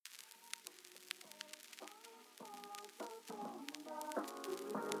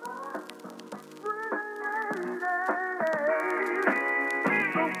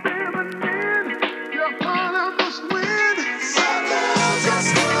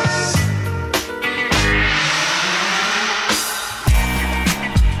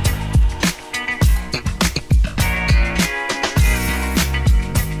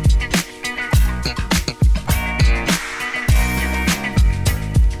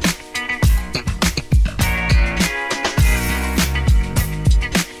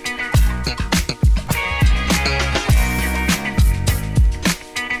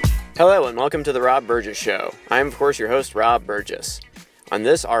welcome to the Rob Burgess Show. I am, of course, your host, Rob Burgess. On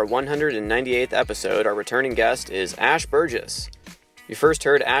this, our 198th episode, our returning guest is Ash Burgess. You first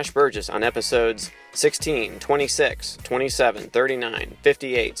heard Ash Burgess on episodes 16, 26, 27, 39,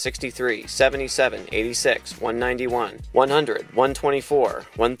 58, 63, 77, 86, 191, 100, 124,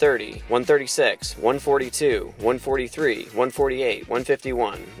 130, 136, 142, 143, 148,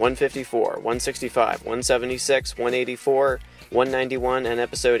 151, 154, 165, 176, 184, 191, and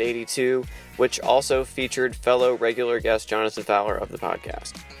episode 82, which also featured fellow regular guest Jonathan Fowler of the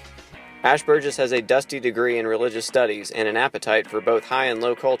podcast. Ash Burgess has a dusty degree in religious studies and an appetite for both high and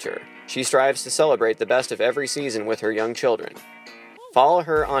low culture. She strives to celebrate the best of every season with her young children. Follow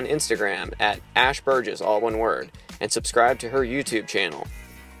her on Instagram at Ash Burgess, all one word, and subscribe to her YouTube channel.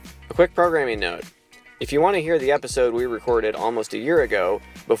 A quick programming note. If you want to hear the episode we recorded almost a year ago,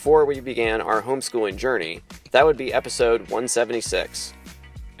 before we began our homeschooling journey, that would be episode 176.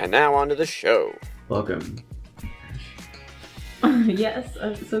 And now on to the show. Welcome. Yes,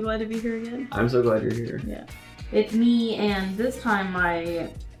 I'm so glad to be here again. I'm so glad you're here. Yeah. It's me, and this time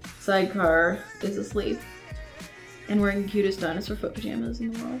my sidecar is asleep and wearing the cutest dinosaur foot pajamas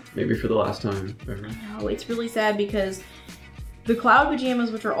in the world. Maybe for the last time ever. I know, it's really sad because the cloud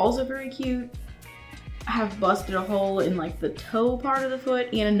pajamas, which are also very cute, have busted a hole in like the toe part of the foot,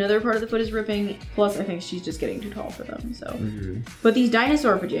 and another part of the foot is ripping. Plus, I think she's just getting too tall for them. So, But these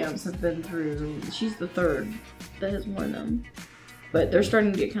dinosaur pajamas have been through. She's the third that has worn them, but they're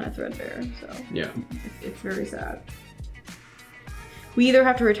starting to get kind of threadbare. So yeah, it's very sad. We either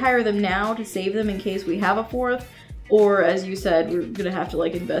have to retire them now to save them in case we have a fourth, or as you said, we're gonna have to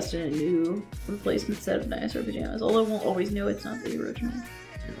like invest in a new replacement set of dinosaur pajamas. Although we'll always know it's not the original.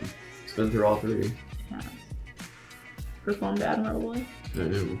 Yeah. It's been through all three. Performed admirably. I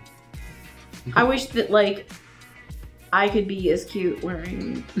know. I wish that, like, I could be as cute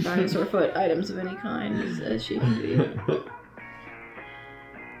wearing dinosaur foot items of any kind as she can be.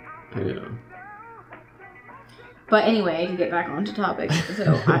 I know. But anyway, to get back onto topic,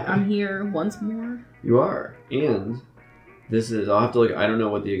 so I'm here once more. You are. And this is, I'll have to look, I don't know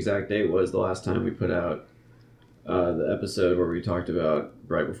what the exact date was the last time we put out the episode where we talked about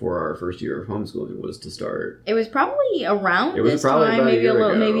right before our first year of homeschooling was to start. It was probably around it was this probably time, about maybe a year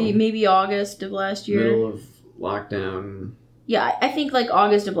little, ago. maybe August of last year. Middle of lockdown. Yeah, I think like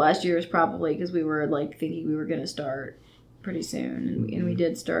August of last year is probably because we were like thinking we were going to start pretty soon, and we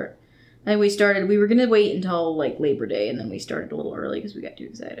did start. And we were going to wait until like Labor Day, and then we started a little early because we got too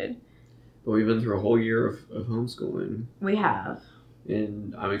excited. But we've been through a whole year of homeschooling. We have.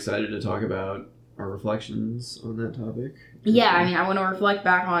 And I'm excited to talk about our reflections on that topic. Yeah, I mean, I want to reflect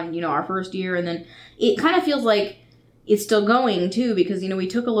back on, our first year, and then it kind of feels like it's still going, too, because, we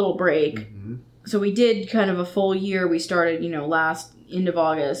took a little break. Mm-hmm. So we did kind of a full year. We started, last end of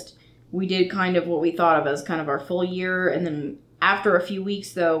August. We did kind of what we thought of as kind of our full year, and then after a few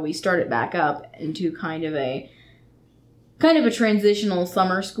weeks, though, we started back up into kind of a transitional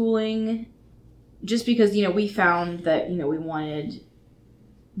summer schooling, just because, we found that, we wanted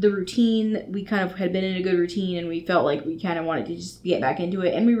the routine. We kind of had been in a good routine, and we felt like we kind of wanted to just get back into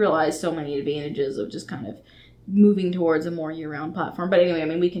it, and we realized so many advantages of just kind of moving towards a more year-round platform. But anyway, I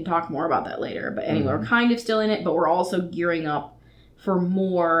mean, we can talk more about that later. But anyway, We're kind of still in it, but we're also gearing up for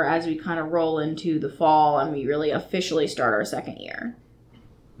more as we kind of roll into the fall and we really officially start our second year.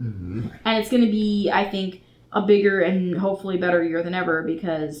 Mm-hmm. And it's going to be, I think, a bigger and hopefully better year than ever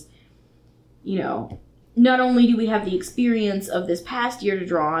because, not only do we have the experience of this past year to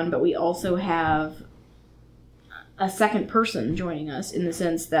draw on, but we also have a second person joining us in the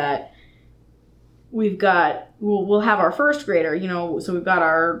sense that we'll have our first grader, so we've got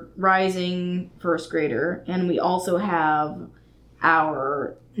our rising first grader, and we also have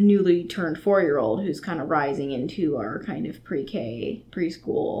our newly turned 4-year-old who's kind of rising into our kind of pre-K,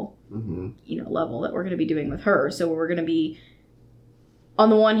 preschool, level that we're going to be doing with her. So we're going to be, on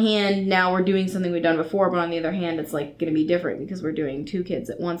the one hand, now we're doing something we've done before, but on the other hand, it's like going to be different because we're doing 2 kids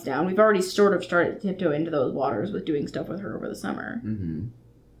at once now. And we've already sort of started to tiptoe into those waters with doing stuff with her over the summer. Mm-hmm.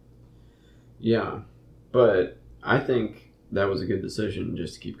 Yeah, but I think that was a good decision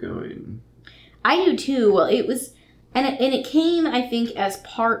just to keep going. I do too. Well, it was, and it came, I think, as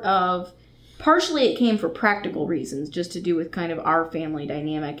partially it came for practical reasons, just to do with kind of our family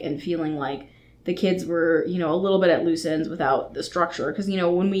dynamic and feeling like the kids were, a little bit at loose ends without the structure. Because,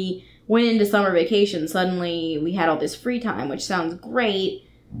 when we went into summer vacation, suddenly we had all this free time, which sounds great.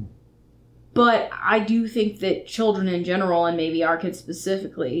 But I do think that children in general, and maybe our kids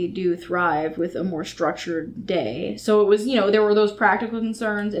specifically, do thrive with a more structured day. So it was, there were those practical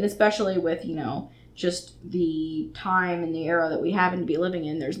concerns, and especially with, just the time and the era that we happen to be living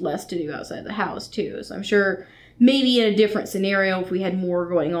in, there's less to do outside the house too. So I'm sure maybe in a different scenario, if we had more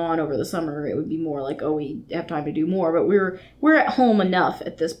going on over the summer, it would be more like, oh, we have time to do more. But we're at home enough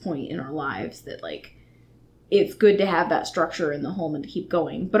at this point in our lives that, like, it's good to have that structure in the home and to keep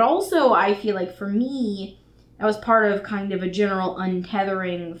going. But also, I feel like for me, that was part of kind of a general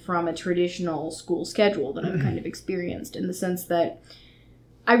untethering from a traditional school schedule that I've kind of experienced, in the sense that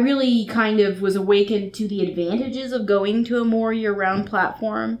I really kind of was awakened to the advantages of going to a more year-round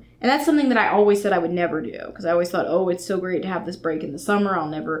platform. And that's something that I always said I would never do, because I always thought, oh, it's so great to have this break in the summer, I'll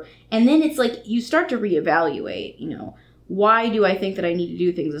never... And then it's like, you start to reevaluate, you know, why do I think that I need to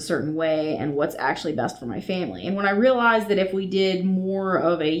do things a certain way, and what's actually best for my family? And when I realized that if we did more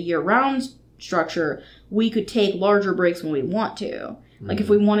of a year-round structure, we could take larger breaks when we want to. Like, if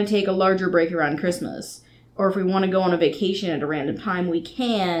we want to take a larger break around Christmas, or if we want to go on a vacation at a random time, we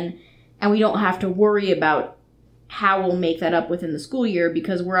can, and we don't have to worry about how we'll make that up within the school year,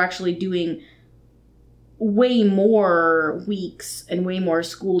 because we're actually doing way more weeks and way more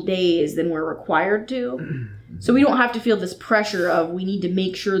school days than we're required to. So we don't have to feel this pressure of, we need to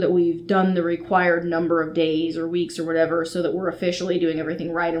make sure that we've done the required number of days or weeks or whatever, so that we're officially doing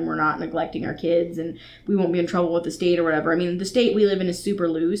everything right and we're not neglecting our kids and we won't be in trouble with the state or whatever. I mean, the state we live in is super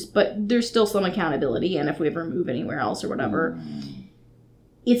loose, but there's still some accountability, and if we ever move anywhere else or whatever,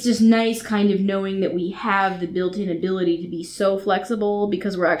 it's just nice kind of knowing that we have the built-in ability to be so flexible,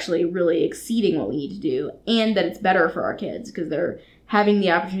 because we're actually really exceeding what we need to do, and that it's better for our kids because they're having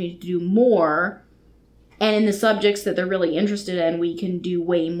the opportunity to do more. And in the subjects that they're really interested in, we can do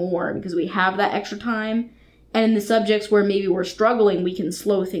way more because we have that extra time. And in the subjects where maybe we're struggling, we can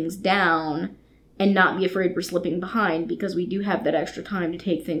slow things down and not be afraid we're slipping behind, because we do have that extra time to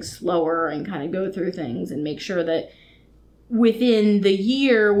take things slower and kind of go through things and make sure that within the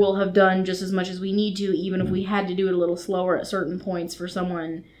year we'll have done just as much as we need to, even if we had to do it a little slower at certain points for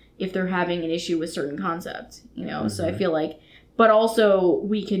someone if they're having an issue with certain concepts, you know? So I feel like, but also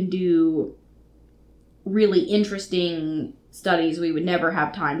we can do really interesting studies we would never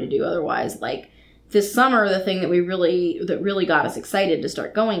have time to do otherwise. Like this summer, the thing that really got us excited to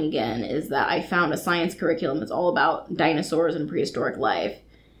start going again is that I found a science curriculum that's all about dinosaurs and prehistoric life.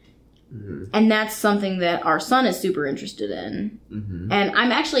 Mm-hmm. And that's something that our son is super interested in. Mm-hmm. And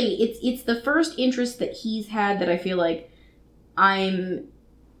I'm actually, it's the first interest that he's had that I feel like I've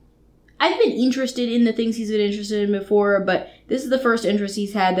been interested in the things he's been interested in before, but this is the first interest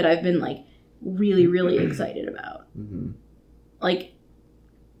he's had that I've been like really, really excited about. Mm-hmm. Like,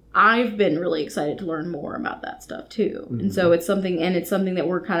 I've been really excited to learn more about that stuff too. Mm-hmm. And so it's something that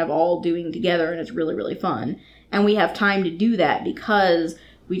we're kind of all doing together, and it's really, really fun. And we have time to do that because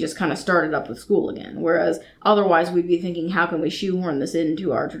we just kind of started up with school again. Whereas otherwise we'd be thinking, how can we shoehorn this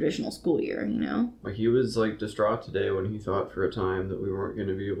into our traditional school year, you know? Like, he was like distraught today when he thought for a time that we weren't going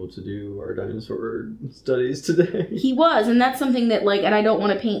to be able to do our dinosaur studies today. He was, and that's something that, like, and I don't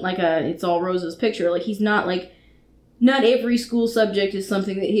want to paint like a it's all roses picture. Like, he's not like, not every school subject is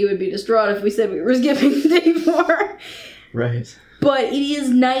something that he would be distraught if we said we were skipping the day for. Right. But it is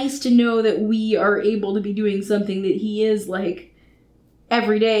nice to know that we are able to be doing something that he is, like,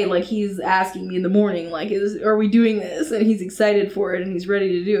 every day, like, he's asking me in the morning, like, are we doing this? And he's excited for it, and he's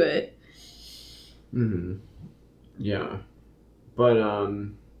ready to do it. Mm-hmm. Yeah. But,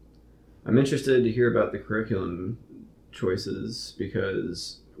 I'm interested to hear about the curriculum choices,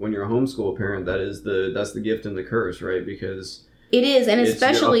 because when you're a homeschool parent, that's the gift and the curse, right? Because it is, and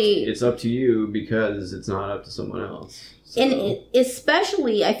especially it's up to you because it's not up to someone else. So. And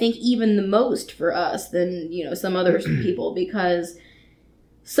especially, I think, even the most for us than, you know, some other people, because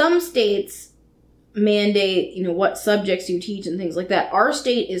some states mandate, you know, what subjects you teach and things like that. Our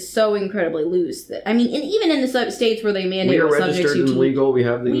state is so incredibly loose that, I mean, and even in the states where they mandate what subjects you teach. We are registered and legal. We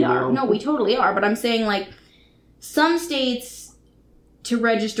have the email. Are. No, we totally are. But I'm saying, like, some states, to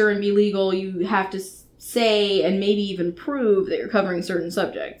register and be legal, you have to say and maybe even prove that you're covering certain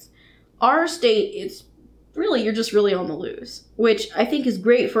subjects. Our state, you're just really on the loose, which I think is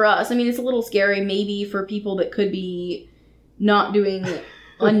great for us. I mean, it's a little scary maybe for people that could be not doing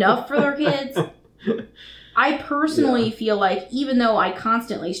enough for their kids. I personally feel like, even though I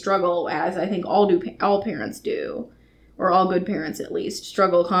constantly struggle, as I think all parents do, or all good parents at least,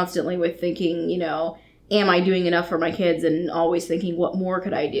 struggle constantly with thinking, you know, am I doing enough for my kids, and always thinking, what more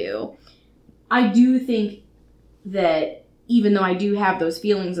could I do? I do think that, even though I do have those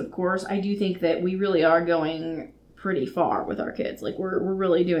feelings, of course, I do think that we really are going pretty far with our kids. Like, we're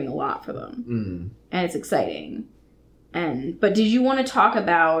really doing a lot for them. Mm. And it's exciting. But did you want to talk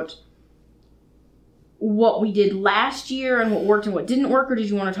about what we did last year and what worked and what didn't work, or did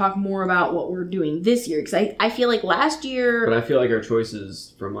you want to talk more about what we're doing this year? Because I feel like last year... But I feel like our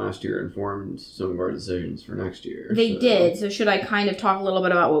choices from last year informed some of our decisions for next year. They did. So should I kind of talk a little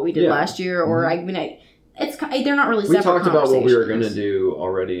bit about what we did last year? Or, I mean, they're not really separate. We talked about what we were going to do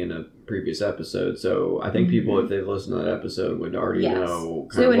already in a previous episode, so I think people, if they've listened to that episode, would already know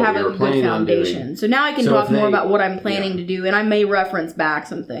so they would have a good foundation. So now I can talk more about what I'm planning to do, and I may reference back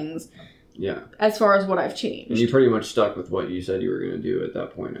some things. Yeah. As far as what I've changed. And you pretty much stuck with what you said you were going to do at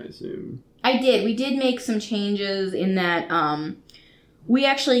that point, I assume. I did. We did make some changes in that we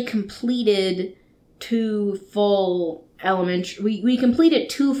actually completed 2 full elementary... We completed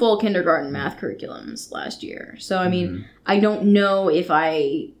 2 full kindergarten math curriculums last year. So, I mean, I don't know if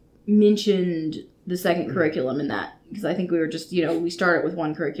I mentioned the second curriculum in that, because I think we were just, we started with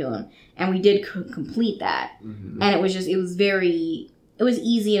 1 curriculum, and we did complete that. And it was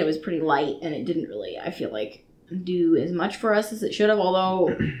easy and it was pretty light, and it didn't really, I feel like, do as much for us as it should have,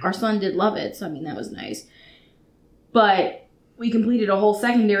 although our son did love it, so I mean, that was nice. But we completed a whole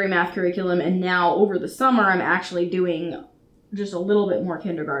secondary math curriculum, and now over the summer I'm actually doing just a little bit more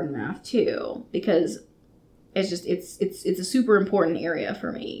kindergarten math too, because it's just, it's a super important area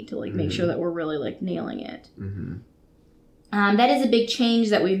for me to make sure that we're really nailing it. That is a big change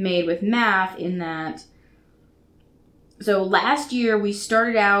that we've made with math in that. So last year we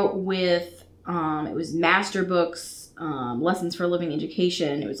started out with, it was master books, lessons for living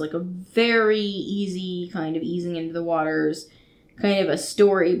education. It was like a very easy kind of easing into the waters, kind of a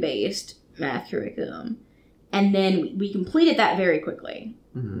story-based math curriculum. And then we completed that very quickly.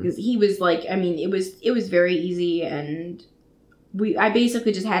 Because he was it was very easy, and I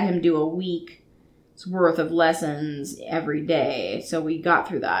basically just had him do a week's worth of lessons every day. So we got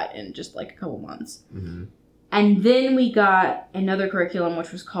through that in just a couple months. And then we got another curriculum,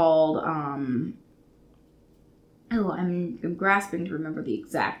 which was called, I'm grasping to remember the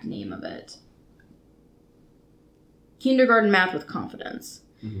exact name of it. Kindergarten Math with Confidence.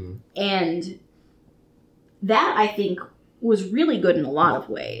 And that, I think, was really good in a lot of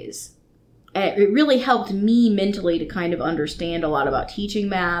ways. It really helped me mentally to kind of understand a lot about teaching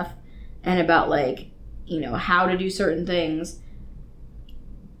math and about, how to do certain things.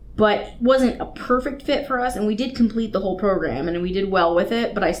 But it wasn't a perfect fit for us, and we did complete the whole program, and we did well with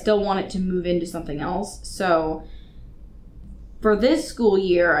it, but I still wanted to move into something else. So for this school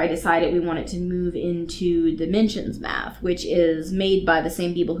year, I decided we wanted to move into Dimensions Math, which is made by the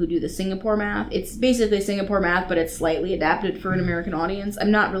same people who do the Singapore Math. It's basically Singapore Math, but it's slightly adapted for an American audience.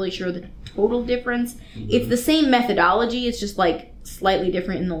 I'm not really sure the total difference. It's the same methodology, it's just slightly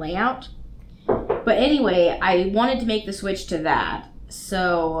different in the layout. But anyway, I wanted to make the switch to that.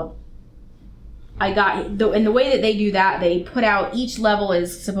 So I got, and the way that they do that, they put out each level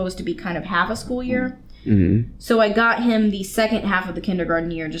is supposed to be kind of half a school year. So I got him the second half of the kindergarten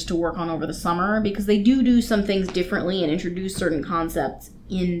year just to work on over the summer, because they do some things differently and introduce certain concepts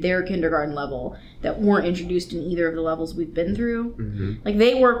in their kindergarten level that weren't introduced in either of the levels we've been through.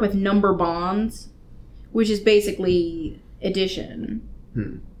 They work with number bonds, which is basically addition.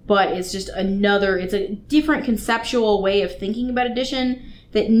 But it's just it's a different conceptual way of thinking about addition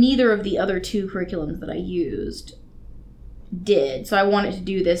that neither of the other 2 curriculums that I used did. So I wanted to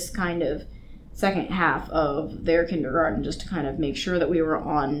do this kind of second half of their kindergarten just to kind of make sure that we were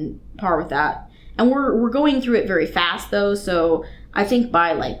on par with that. And we're going through it very fast, though, so I think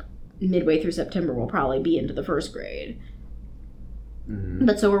by midway through September we'll probably be into the 1st grade.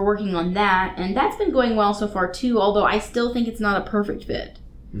 But so we're working on that, and that's been going well so far too, although I still think it's not a perfect fit.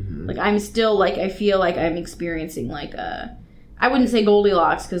 I'm still I feel like I'm experiencing I wouldn't say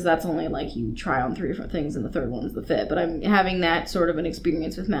Goldilocks, because that's only you try on 3 different things and the third one's the fit, but I'm having that sort of an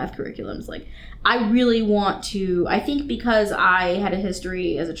experience with math curriculums. I really want to, I think because I had a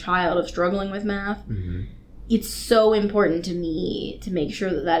history as a child of struggling with math, it's so important to me to make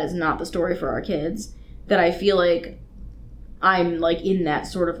sure that that is not the story for our kids, that I feel like I'm in that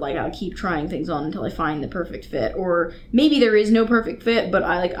sort of I'll keep trying things on until I find the perfect fit, or maybe there is no perfect fit, but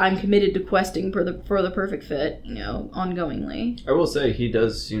I'm committed to questing for the perfect fit, ongoingly. I will say he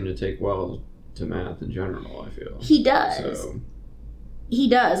does seem to take well to math in general, I feel. He does. He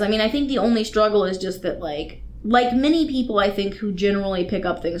does. I mean, I think the only struggle is just that like many people I think who generally pick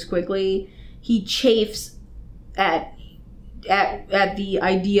up things quickly, he chafes at the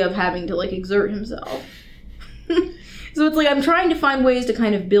idea of having to exert himself. So it's I'm trying to find ways to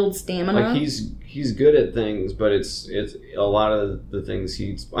kind of build stamina. He's good at things, but it's a lot of the things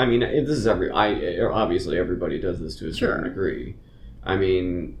I mean, this is obviously everybody does this to a certain degree. I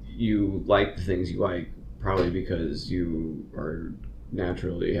mean, you like the things you like probably because you are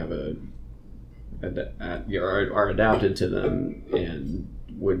naturally have a are adapted to them and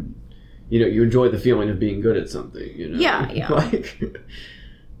would, you enjoy the feeling of being good at something, Yeah. Like,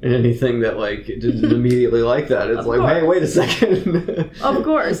 and anything that, like, didn't immediately like that, it's like, hey, wait a second. Of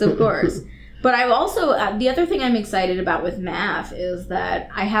course. But I also, the other thing I'm excited about with math is that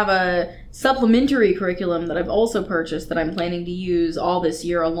I have a supplementary curriculum that I've also purchased that I'm planning to use all this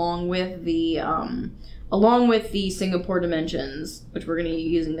year along with the Singapore Dimensions, which we're going to be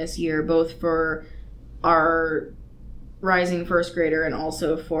using this year, both for our rising first grader and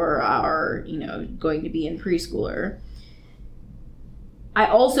also for our, going to be in preschooler. I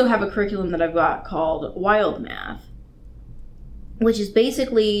also have a curriculum that I've got called Wild Math, which is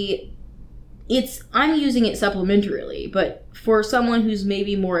basically... I'm using it supplementarily, but for someone who's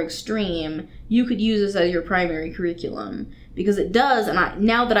maybe more extreme, you could use this as your primary curriculum, because it does, and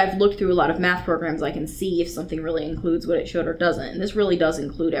now that I've looked through a lot of math programs, I can see if something really includes what it should or doesn't, and this really does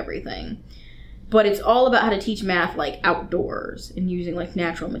include everything. But it's all about how to teach math, like, outdoors, and using, like,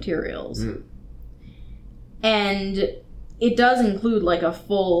 natural materials. Mm. And it does include, like, a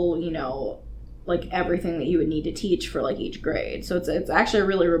full, like, everything that you would need to teach for, like, each grade. So it's actually a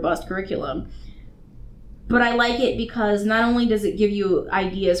really robust curriculum. But I like it because not only does it give you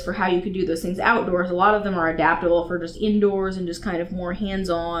ideas for how you could do those things outdoors, a lot of them are adaptable for just indoors and just kind of more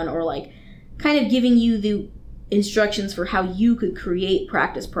hands-on, or, like, kind of giving you the instructions for how you could create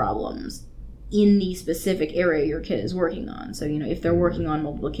practice problems in the specific area your kid is working on. So, if they're working on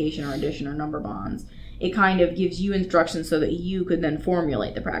multiplication or addition or number bonds, it kind of gives you instructions so that you could then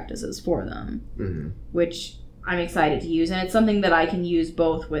formulate the practices for them, which I'm excited to use. And it's something that I can use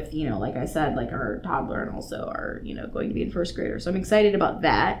both with, like I said, like our toddler and also our, going to be in first grader. So I'm excited about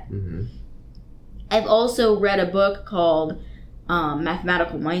that. Mm-hmm. I've also read a book called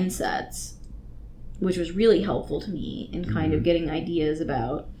Mathematical Mindsets, which was really helpful to me in kind of getting ideas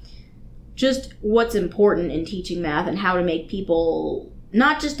about just what's important in teaching math and how to make people,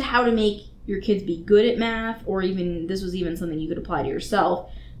 not just how to make your kids be good at math, or even, this was even something you could apply to yourself,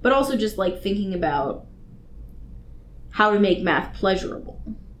 but also just, like, thinking about how to make math pleasurable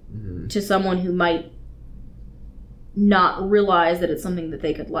to someone who might not realize that it's something that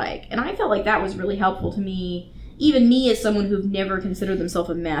they could like. And I felt like that was really helpful to me, even me as someone who've never considered themselves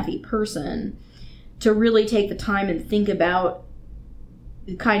a mathy person, to really take the time and think about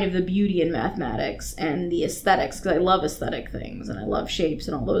kind of the beauty in mathematics and the aesthetics, because I love aesthetic things and I love shapes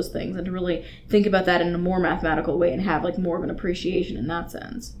and all those things, and to really think about that in a more mathematical way and have, like, more of an appreciation in that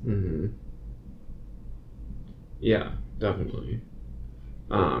sense. Mm-hmm. Yeah, definitely.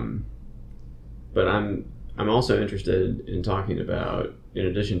 But I'm also interested in talking about, in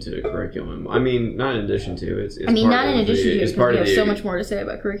addition to curriculum. I mean, not in addition to. It's not in addition to, because we have so much more to say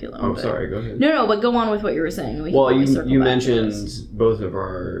about curriculum. Oh, sorry, go ahead. No, but go on with what you were saying. Well, you mentioned both of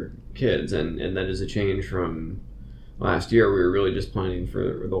our kids, and that is a change from last year. We were really just planning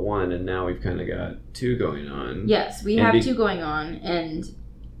for the one, and now we've kind of got two going on. Yes, we have two going on, and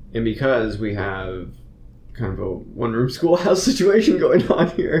because we have kind of a one-room schoolhouse situation going on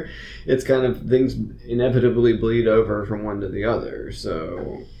here, it's kind of, things inevitably bleed over from one to the other,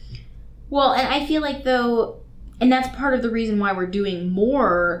 so... Well, and I feel like, though, and that's part of the reason why we're doing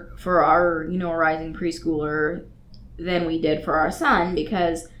more for our, rising preschooler than we did for our son,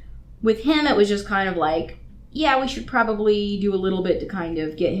 because with him it was just kind of like, yeah, we should probably do a little bit to kind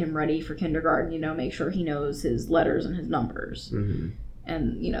of get him ready for kindergarten, make sure he knows his letters and his numbers. Mm-hmm.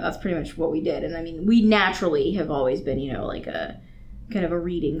 And, that's pretty much what we did. And, I mean, we naturally have always been, like a kind of a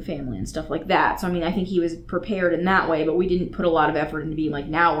reading family and stuff like that. So, I mean, I think he was prepared in that way, but we didn't put a lot of effort into being like,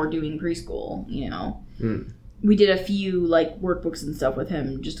 now we're doing preschool, We did a few, like, workbooks and stuff with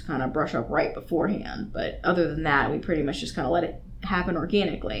him just to kind of brush up right beforehand. But other than that, we pretty much just kind of let it happen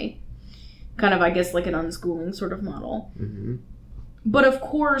organically. Kind of, I guess, like an unschooling sort of model. Mm-hmm. But, of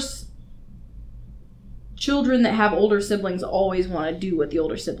course, children that have older siblings always want to do what the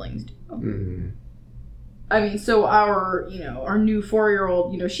older siblings do. Mm-hmm. I mean, so our new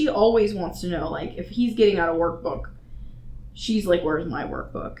 4-year-old, she always wants to know, like, if he's getting out a workbook, she's like, where's my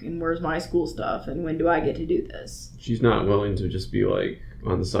workbook? And where's my school stuff? And when do I get to do this? She's not willing to just be, like,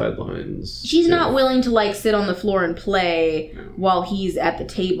 on the sidelines. She's not willing to, like, sit on the floor and play while he's at the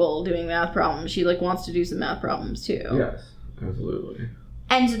table doing math problems. She, like, wants to do some math problems, too. Yes, absolutely.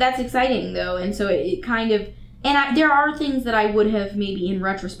 And so that's exciting, though, and so it kind of... And there are things that I would have maybe in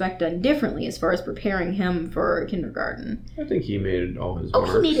retrospect done differently as far as preparing him for kindergarten. I think he made all his marks.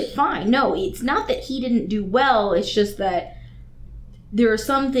 Oh, he made it fine. No, it's not that he didn't do well, it's just that there are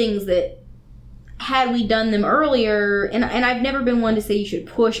some things that, had we done them earlier, and I've never been one to say you should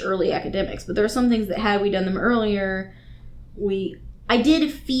push early academics, but there are some things that had we done them earlier, we I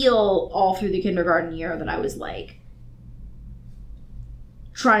did feel all through the kindergarten year that I was, like,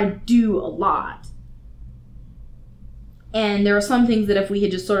 trying to do a lot. And there are some things that if we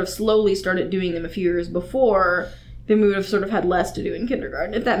had just sort of slowly started doing them a few years before, then we would have sort of had less to do in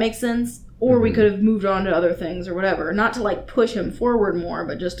kindergarten, if that makes sense. Or we could have moved on to other things or whatever. Not to, like, push him forward more,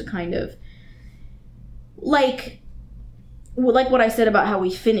 but just to kind of, like what I said about how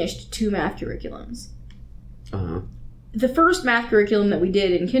we finished 2 math curriculums. Uh-huh. The first math curriculum that we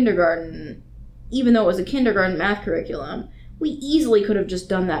did in kindergarten, even though it was a kindergarten math curriculum, we easily could have just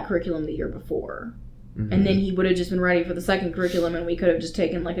done that curriculum the year before. Mm-hmm. And then he would have just been ready for the second curriculum, and we could have just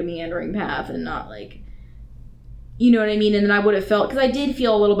taken, like, a meandering path and not, like, you know what I mean? And then I would have felt, because I did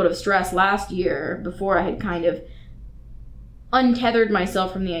feel a little bit of stress last year before I had kind of untethered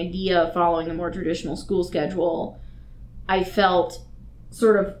myself from the idea of following a more traditional school schedule. I felt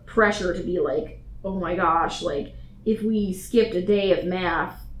sort of pressure to be like, oh my gosh, like, if we skipped a day of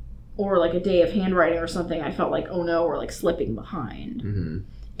math or, like, a day of handwriting or something, I felt like, oh no, we're, like, slipping behind. Mm-hmm.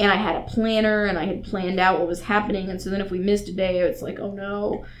 And I had a planner, and I had planned out what was happening, and so then if we missed a day, it's like, oh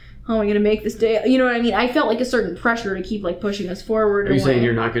no, how am I going to make this day? You know what I mean? I felt like a certain pressure to keep, like, pushing us forward. Are you saying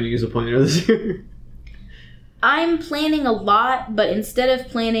you're not going to use a planner this year? I'm planning a lot, but instead of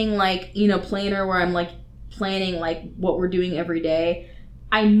planning, like, you know, planner where I'm, like, planning, like, what we're doing every day,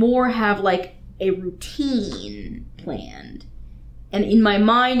 I more have, like, a routine planned. And in my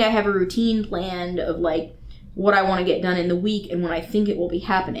mind, I have a routine planned of, like, what I want to get done in the week and when I think it will be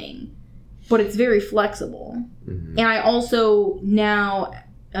happening. But it's very flexible. Mm-hmm. And I also now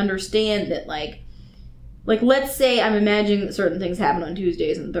understand that, like, let's say I'm imagining that certain things happen on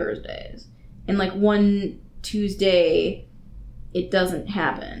Tuesdays and Thursdays. And, like, one Tuesday, it doesn't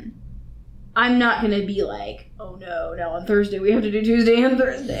happen. I'm not going to be like, oh no, now on Thursday we have to do Tuesday and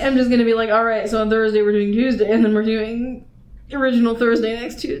Thursday. I'm just going to be like, all right, so on Thursday we're doing Tuesday, and then we're doing original Thursday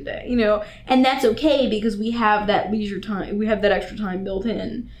next Tuesday, you know? And that's okay because we have that leisure time, we have that extra time built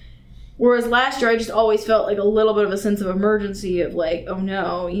in. Whereas last year I just always felt like a little bit of a sense of emergency of like, oh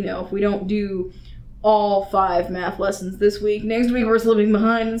no, you know, if we don't do all 5 math lessons this week, next week we're slipping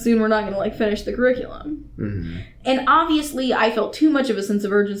behind and soon we're not going to, like, finish the curriculum. Mm-hmm. And obviously I felt too much of a sense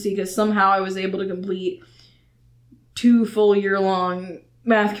of urgency because somehow I was able to complete 2 full year-long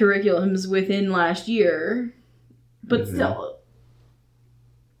math curriculums within last year. But still.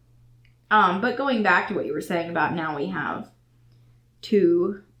 But going back to what you were saying about now we have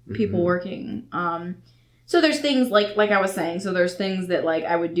 2 people working. So there's things like I was saying, so there's things that, like,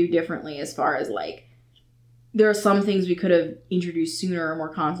 I would do differently as far as, like, there are some things we could have introduced sooner or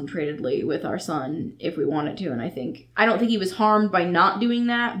more concentratedly with our son if we wanted to. And I don't think he was harmed by not doing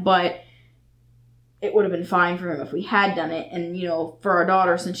that, but it would have been fine for him if we had done it. And, you know, for our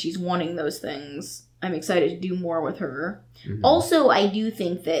daughter, since she's wanting those things, I'm excited to do more with her. Mm-hmm. Also, I do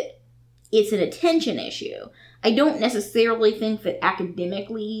think that it's an attention issue. I don't necessarily think that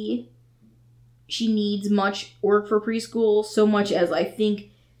academically she needs much work for preschool so much as I think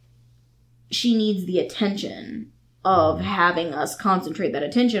she needs the attention of having us concentrate that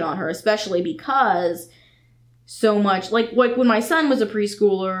attention on her, especially because so much, like when my son was a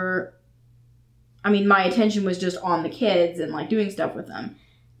preschooler, I mean, my attention was just on the kids and, like, doing stuff with them.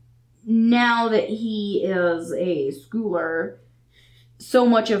 Now that he is a schooler, so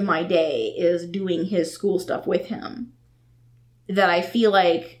much of my day is doing his school stuff with him that I feel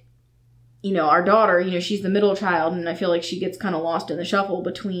like, you know, our daughter, you know, she's the middle child, and I feel like she gets kind of lost in the shuffle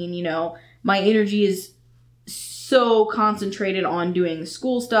between, you know, my energy is so concentrated on doing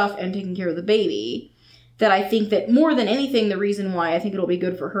school stuff and taking care of the baby that I think that more than anything, the reason why I think it'll be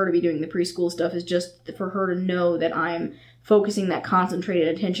good for her to be doing the preschool stuff is just for her to know that I'm focusing that concentrated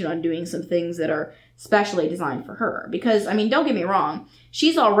attention on doing some things that are specially designed for her. Because, I mean, don't get me wrong,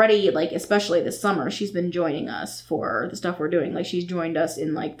 she's already, like, especially this summer, she's been joining us for the stuff we're doing. Like, she's joined us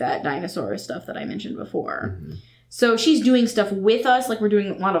in, like, that dinosaur stuff that I mentioned before. Mm-hmm. So she's doing stuff with us. Like, we're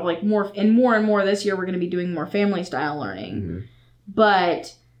doing a lot of, like, more and more this year, we're going to be doing more family-style learning. Mm-hmm.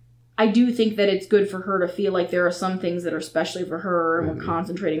 But I do think that it's good for her to feel like there are some things that are specially for her, and we're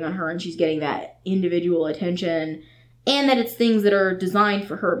concentrating on her, and she's getting that individual attention, and that it's things that are designed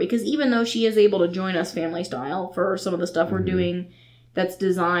for her. Because even though she is able to join us family-style for some of the stuff we're doing that's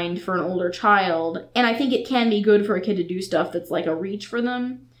designed for an older child, and I think it can be good for a kid to do stuff that's, like, a reach for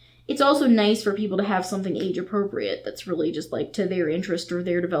them, it's also nice for people to have something age-appropriate that's really just, like, to their interest or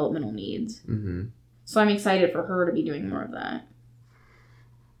their developmental needs. Mm-hmm. So I'm excited for her to be doing more of that.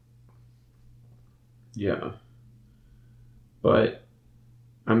 Yeah. But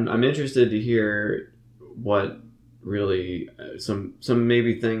I'm interested to hear what really some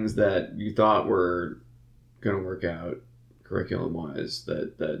maybe things that you thought were going to work out curriculum-wise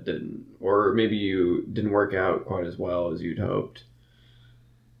that didn't, or maybe you didn't work out quite as well as you'd hoped,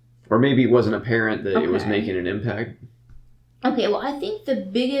 or maybe it wasn't apparent that it was making an impact? Okay, well, I think the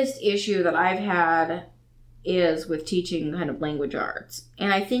biggest issue that I've had is with teaching kind of language arts,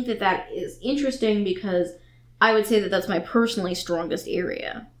 and I think that is interesting because I would say that that's my personally strongest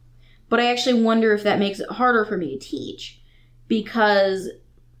area, but I actually wonder if that makes it harder for me to teach, because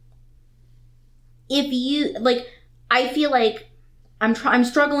if you, like, I feel like I'm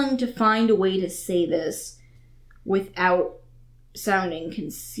struggling to find a way to say this without sounding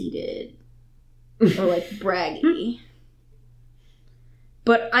conceited or, like, braggy.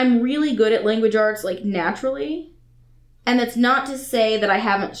 But I'm really good at language arts, like, naturally. And that's not to say that I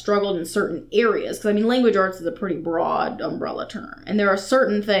haven't struggled in certain areas, because, I mean, language arts is a pretty broad umbrella term. And there are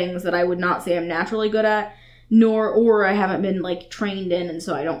certain things that I would not say I'm naturally good at, or I haven't been, like, trained in, and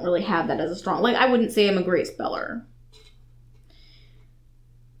so I don't really have that as a strong... Like, I wouldn't say I'm a great speller.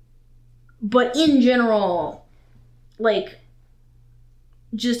 But in general, like,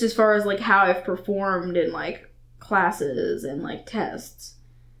 just as far as, like, how I've performed in, like, classes and, like, tests,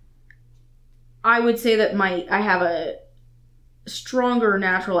 I would say that I have a stronger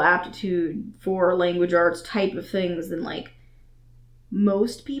natural aptitude for language arts type of things than, like,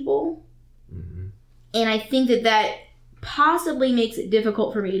 most people. Mm-hmm. And I think that possibly makes it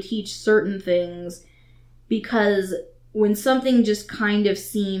difficult for me to teach certain things, because when something just kind of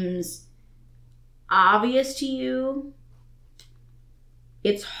seems obvious to you,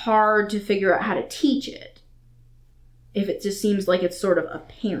 it's hard to figure out how to teach it if it just seems like it's sort of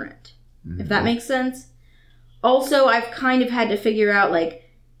apparent. Mm-hmm. If that makes sense. Also, I've kind of had to figure out, like,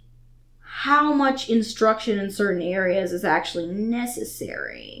 how much instruction in certain areas is actually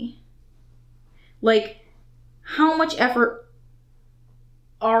necessary. Like, how much effort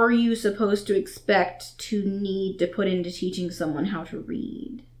are you supposed to expect to need to put into teaching someone how to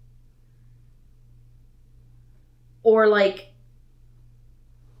read? Or, like,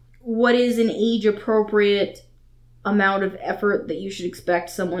 what is an age-appropriate amount of effort that you should expect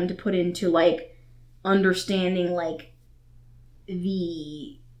someone to put into, like, understanding, like,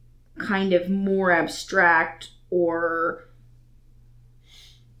 the kind of more abstract or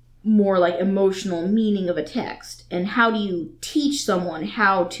more, like, emotional meaning of a text? And how do you teach someone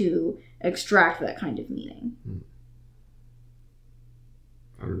how to extract that kind of meaning?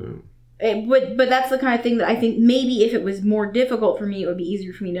 I don't know. But that's the kind of thing that I think maybe if it was more difficult for me, it would be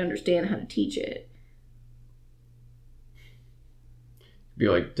easier for me to understand how to teach it. Be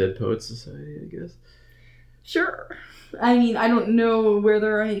like Dead Poets Society, I guess. Sure. I mean, I don't know where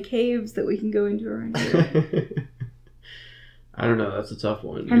there are any caves that we can go into around here. I don't know. That's a tough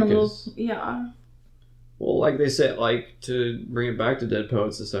one. And because, yeah. Well, like they say, like, to bring it back to Dead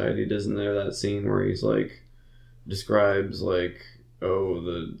Poets Society, isn't there that scene where he's, like, describes, like, oh,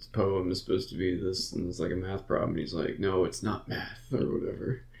 the poem is supposed to be this, and it's like a math problem, and he's like, no, it's not math, or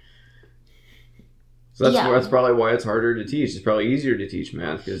whatever. So that's probably why it's harder to teach. It's probably easier to teach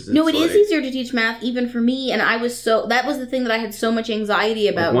math. It is easier to teach math, even for me, and that was the thing that I had so much anxiety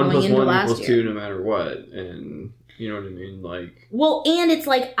about going into last year. 1 + 1 = 2 no matter what, and you know what I mean? Like, well, and it's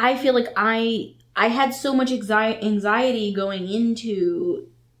like, I feel like I had so much anxiety going into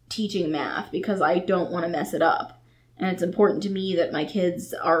teaching math because I don't want to mess it up. And it's important to me that my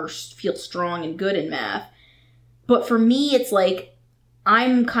kids feel strong and good in math. But for me, it's like,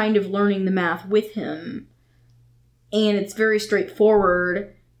 I'm kind of learning the math with him. And it's very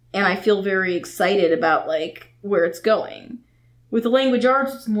straightforward. And I feel very excited about, like, where it's going. With the language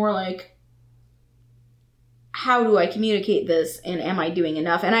arts, it's more like, how do I communicate this? And am I doing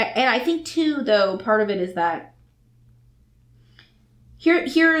enough? And I think, too, though, part of it is that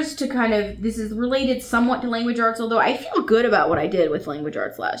Here's to kind of, this is related somewhat to language arts, although I feel good about what I did with language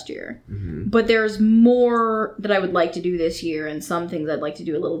arts last year. Mm-hmm. But there's more that I would like to do this year, and some things I'd like to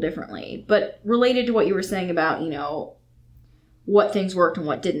do a little differently. But related to what you were saying about, you know, what things worked and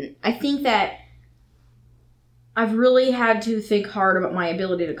what didn't, I think that I've really had to think hard about my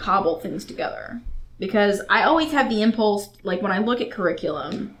ability to cobble things together. Because I always have the impulse, like when I look at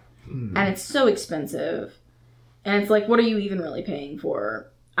curriculum, and it's so expensive, and it's like, what are you even really paying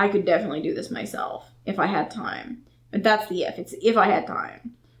for? I could definitely do this myself if I had time. But that's the if. It's if I had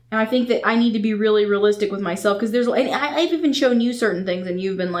time. And I think that I need to be really realistic with myself, because I've even shown you certain things and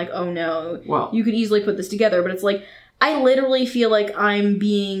you've been like, oh no, well, you could easily put this together. But it's like, I literally feel like I'm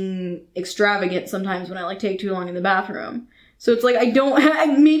being extravagant sometimes when I, like, take too long in the bathroom. So it's like,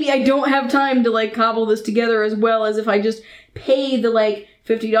 maybe I don't have time to, like, cobble this together as well as if I just pay the, like,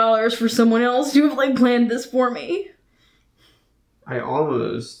 $50 for someone else to have, like, planned this for me. I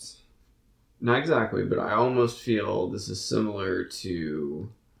almost not exactly, but I almost feel this is similar to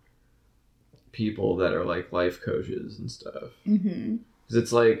people that are like life coaches and stuff. Mm-hmm. Because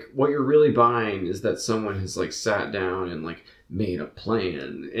it's like, what you're really buying is that someone has like sat down and like made a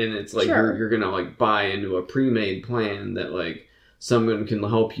plan, and it's like you're gonna like buy into a pre-made plan that like someone can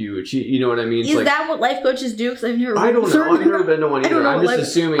help you achieve. You know what I mean? It's is like, that what life coaches do? Because I've never. I don't know. I've never been to one either. I'm just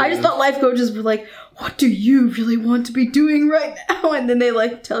assuming. I just thought life coaches were like, what do you really want to be doing right now? And then they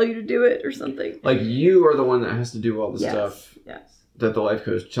like tell you to do it or something. Like, you are the one that has to do all the Yes. stuff Yes. that the life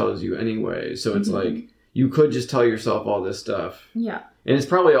coach tells you anyway. So it's Mhm. like, you could just tell yourself all this stuff. Yeah. And it's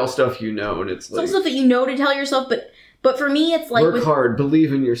probably all stuff you know, and it's It's like, all stuff that you know to tell yourself, but for me, it's like work hard,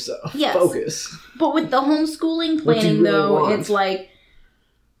 believe in yourself, Yes. focus. But with the homeschooling What do you planning, really though, want? it's like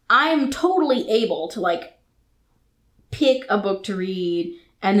I'm totally able to like pick a book to read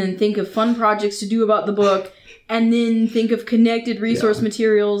and then think of fun projects to do about the book and then think of connected resource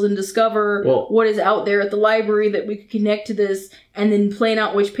materials and discover what is out there at the library that we could connect to this and then plan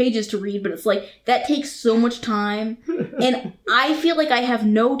out which pages to read. But it's like, that takes so much time. And I feel like I have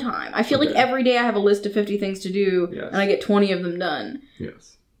no time. I feel like every day I have a list of 50 things to do and I get 20 of them done.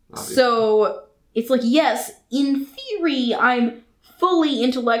 Yes. Obviously. So it's like, yes, in theory, I'm fully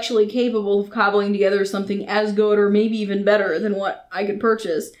intellectually capable of cobbling together something as good or maybe even better than what I could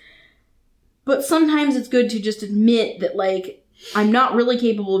purchase. But sometimes it's good to just admit that, like, I'm not really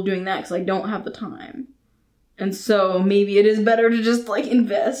capable of doing that because I don't have the time. And so maybe it is better to just, like,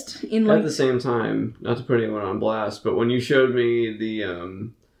 invest in, like... At the same time, not to put anyone on blast, but when you showed me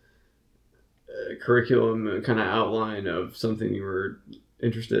the curriculum kind of outline of something you were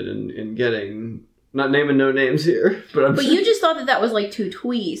interested in getting... Not naming no names here, but But you just thought that was, like, too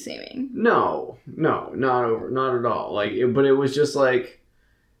twee seeming. No, not at all. Like, but it was just like...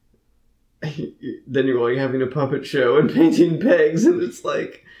 Then you're like having a puppet show and painting pegs, and it's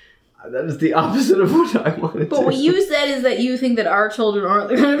like, that is the opposite of what I wanted to do. But what you said is that you think that our children aren't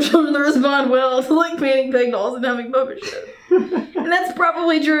the kind of children that respond well to, like, painting peg dolls and having puppet shows. And that's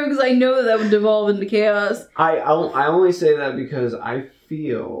probably true, because I know that would devolve into chaos. I only say that because I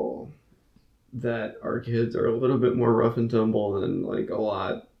feel that our kids are a little bit more rough and tumble than, like, a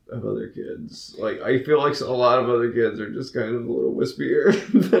lot of other kids. Like, I feel like a lot of other kids are just kind of a little wispier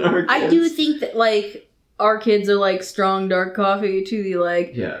than our kids. I do think that, like, our kids are, like, strong dark coffee to the,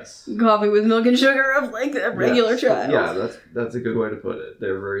 like, coffee with milk and sugar of, like, a regular child. Yeah, that's a good way to put it.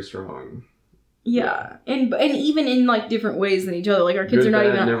 They're very strong. Yeah, and even in, like, different ways than each other. Like, our kids are not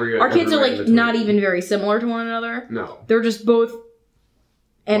even... Our kids are, like, not even very similar to one another. No. They're just both...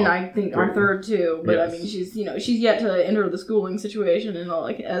 And I think our third too, but I mean, she's yet to enter the schooling situation and all,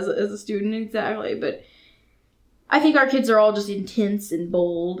 like, as a student, exactly. But I think our kids are all just intense and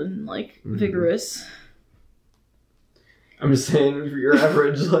bold and, like, vigorous. I'm just saying, for your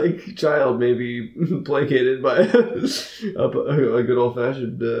average, like, child may be placated by a good old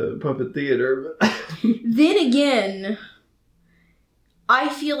fashioned puppet theater. Then again, I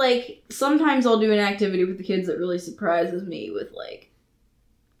feel like sometimes I'll do an activity with the kids that really surprises me with, like,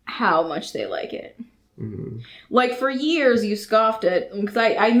 how much they like it. Mm-hmm. Like, for years you scoffed at, because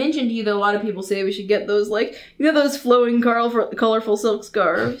I mentioned to you that a lot of people say we should get those, like, you know, those flowing colorful silk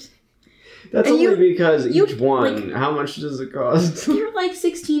scarves. That's and only because each one, like, how much does it cost? They're like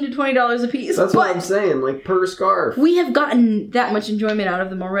 $16 to $20 a piece. That's what I'm saying, like, per scarf. We have gotten that much enjoyment out of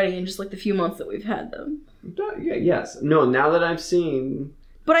them already in just, like, the few months that we've had them. Yeah, yes. No, now that I've seen...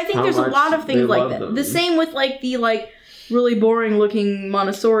 But I think there's a lot of things like that. Them. The same with, like, the, like, really boring looking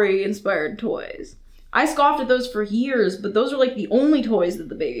Montessori inspired toys. I scoffed at those for years, but those are, like, the only toys that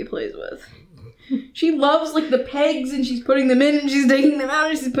the baby plays with. She loves, like, the pegs, and she's putting them in, and she's taking them out,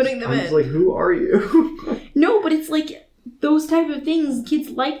 and she's putting them in. I was like, who are you? No, but it's like, those type of things, kids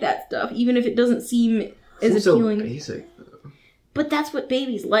like that stuff, even if it doesn't seem as appealing. So basic, though. But that's what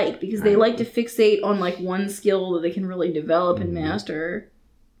babies like, because they like to fixate on, like, one skill that they can really develop and master.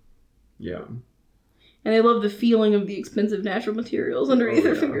 Yeah. And they love the feeling of the expensive natural materials underneath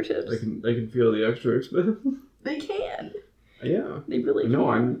their fingertips. They can feel the extra expense. They can. Yeah. They really can.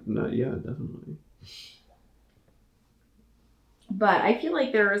 No, I'm not, yeah, definitely. But I feel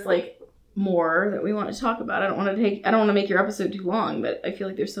like there is, like, more that we want to talk about. I don't want to make your episode too long, but I feel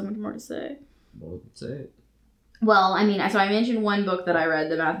like there's so much more to say. Well, say it. Well, I mean, so I mentioned one book that I read,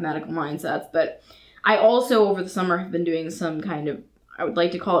 The Mathematical Mindsets, but I also, over the summer, have been doing some kind of, I would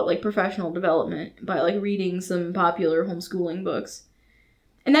like to call it, like, professional development by, like, reading some popular homeschooling books.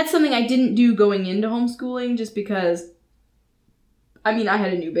 And that's something I didn't do going into homeschooling just because, I mean, I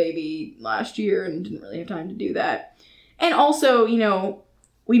had a new baby last year and didn't really have time to do that. And also, you know,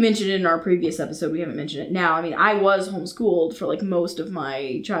 we mentioned it in our previous episode. We haven't mentioned it now. I mean, I was homeschooled for, like, most of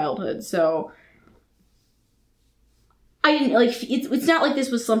my childhood, so I didn't, like, it's not like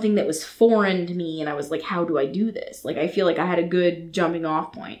this was something that was foreign to me, and I was like, how do I do this? Like, I feel like I had a good jumping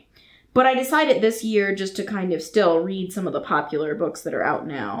off point. But I decided this year just to kind of still read some of the popular books that are out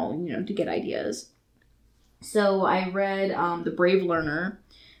now, you know, to get ideas. So I read The Brave Learner,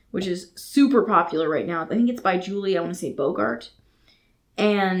 which is super popular right now. I think it's by Julie, I want to say Bogart.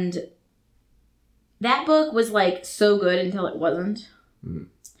 And that book was, like, so good until it wasn't. Mm.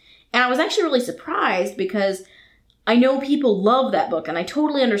 And I was actually really surprised because I know people love that book, and I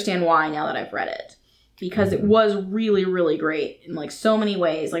totally understand why now that I've read it. Because it was really, really great in, like, so many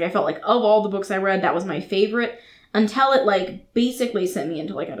ways. Like, I felt like of all the books I read, that was my favorite until it, like, basically sent me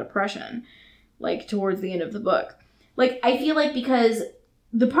into, like, a depression, like, towards the end of the book. Like, I feel like because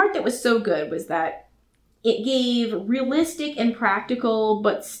the part that was so good was that it gave realistic and practical,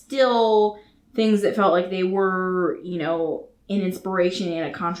 but still things that felt like they were, you know, an inspiration and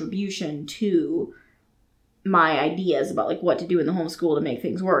a contribution to my ideas about, like, what to do in the homeschool to make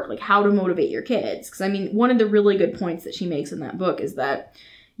things work, like how to motivate your kids. Because, I mean, one of the really good points that she makes in that book is that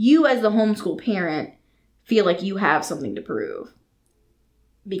you as the homeschool parent feel like you have something to prove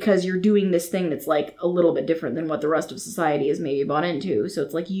because you're doing this thing that's, like, a little bit different than what the rest of society is maybe bought into. So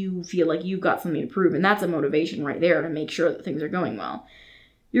it's like you feel like you've got something to prove, and that's a motivation right there to make sure that things are going well.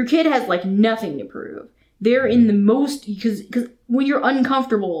 Your kid has, like, nothing to prove. They're in the most, because when you're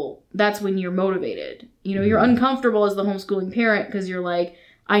uncomfortable, that's when you're motivated. You know, you're uncomfortable as the homeschooling parent because you're like,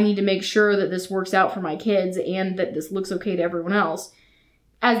 I need to make sure that this works out for my kids and that this looks okay to everyone else.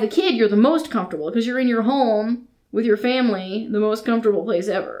 As the kid, you're the most comfortable because you're in your home with your family, the most comfortable place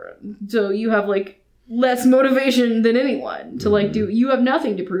ever. So you have, like, less motivation than anyone to, like, do. You have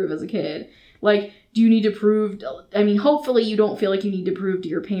nothing to prove as a kid. Like, do you need to prove, I mean, hopefully you don't feel like you need to prove to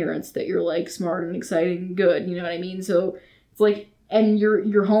your parents that you're, like, smart and exciting and good, you know what I mean? So it's like, and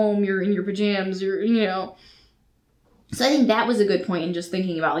you're home, you're in your pajamas, you're, you know. So I think that was a good point in just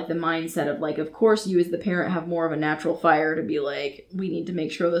thinking about, like, the mindset of, like, of course you as the parent have more of a natural fire to be like, we need to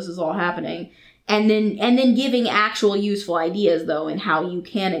make sure this is all happening. And then giving actual useful ideas, though, and how you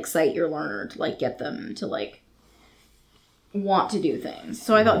can excite your learner to, like, get them to, like, want to do things.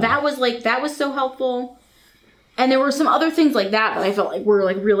 So I thought that was so helpful. And there were some other things like that I felt like were,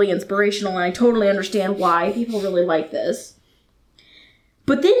 like, really inspirational, and I totally understand why people really like this.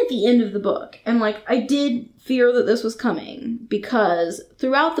 But then at the end of the book, and, like, I did fear that this was coming, because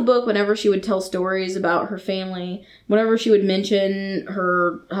throughout the book, whenever she would tell stories about her family, whenever she would mention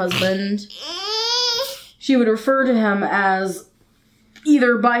her husband, she would refer to him as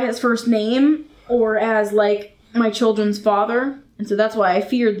either by his first name or as, like, my children's father. And so that's why I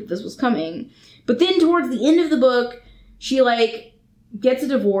feared that this was coming. But then towards the end of the book, she, like, gets a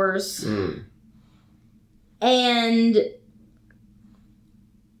divorce. And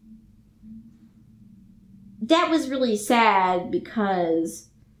that was really sad because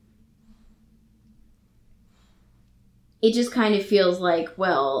it just kind of feels like,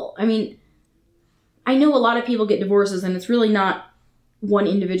 well, I mean, I know a lot of people get divorces and it's really not one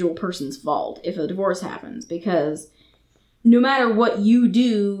individual person's fault if a divorce happens, because no matter what you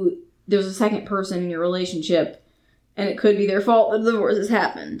do, there's a second person in your relationship and it could be their fault that the divorce has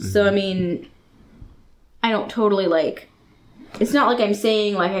happened. So, I mean, I don't totally, like, it's not like I'm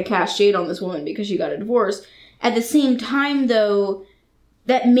saying, like, I cast shade on this woman because she got a divorce. At the same time, though,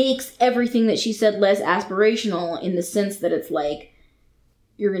 that makes everything that she said less aspirational in the sense that it's like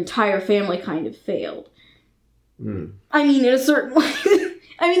your entire family kind of failed. I mean, in a certain way.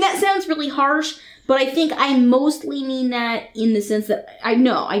 I mean, that sounds really harsh, but I think I mostly mean that in the sense that I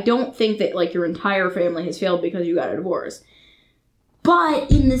don't think that, like, your entire family has failed because you got a divorce. But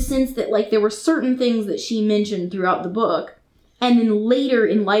in the sense that, like, there were certain things that she mentioned throughout the book, and then later,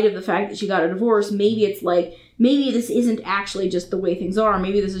 in light of the fact that she got a divorce, maybe it's like, maybe this isn't actually just the way things are.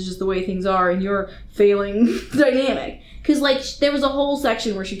 Maybe this is just the way things are in your failing dynamic. Because, like, there was a whole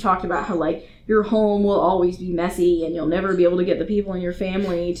section where she talked about how, like, your home will always be messy and you'll never be able to get the people in your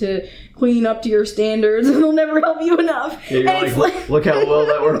family to clean up to your standards and they'll never help you enough. Yeah, you're and like, look how well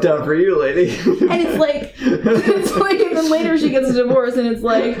that worked out for you, lady. And it's like, and then later she gets a divorce and it's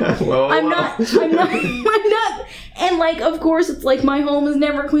like, I'm not, and, like, of course it's like, my home is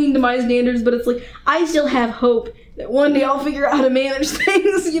never clean to my standards, but it's like, I still have hope that one day I'll figure out how to manage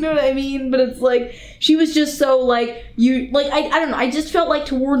things, you know what I mean? But it's like, she was just so, like, I don't know, I just felt like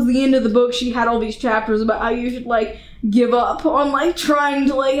towards the end of the book, she had all these chapters about how you should, like, give up on, like, trying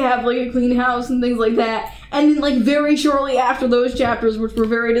to, like, have, like, a clean house and things like that. And then, like, very shortly after those chapters, which were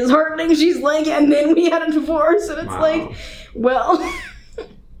very disheartening, she's like, and then we had a divorce, and it's like, well,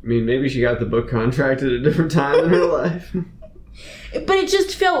 I mean, maybe she got the book contract at a different time in her life. But it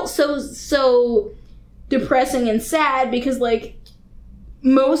just felt so depressing and sad because, like,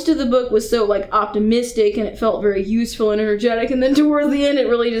 most of the book was so, like, optimistic and it felt very useful and energetic, and then towards the end it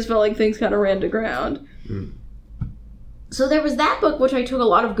really just felt like things kind of ran to ground. Mm. So there was that book, which I took a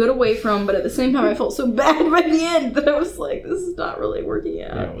lot of good away from, but at the same time I felt so bad by the end that I was like, this is not really working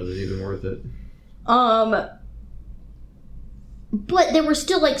out. Yeah, was it even worth it? But there were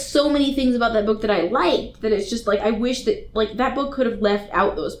still, like, so many things about that book that I liked that it's just, like, I wish that, like, that book could have left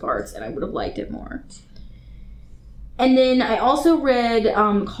out those parts and I would have liked it more. And then I also read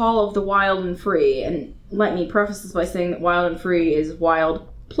Call of the Wild and Free, and let me preface this by saying that Wild and Free is wild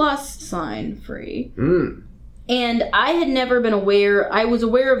plus sign free. Mm. And I had never been aware, I was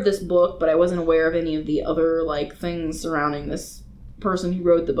aware of this book, but I wasn't aware of any of the other, like, things surrounding this person who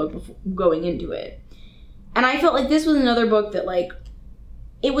wrote the book before going into it. And I felt like this was another book that, like,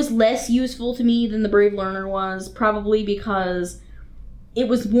 it was less useful to me than The Brave Learner was, probably because it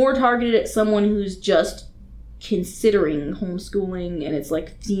was more targeted at someone who's just considering homeschooling, and it's,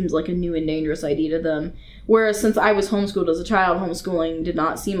 like, seems like a new and dangerous idea to them. Whereas since I was homeschooled as a child, homeschooling did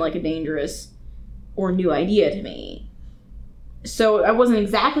not seem like a dangerous or new idea to me. So I wasn't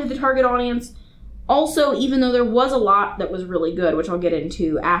exactly the target audience. Also, even though there was a lot that was really good, which I'll get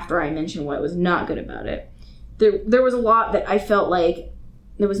into after I mention what was not good about it, there was a lot that I felt like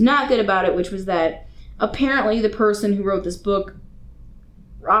that was not good about it, which was that apparently the person who wrote this book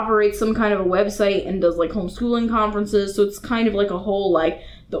operates some kind of a website and does, like, homeschooling conferences, so it's kind of like a whole, like,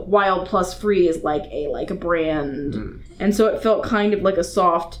 the Wild plus Free is like a brand. Mm. And so it felt kind of like a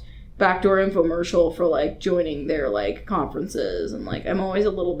soft backdoor infomercial for, like, joining their, like, conferences, and, like, I'm always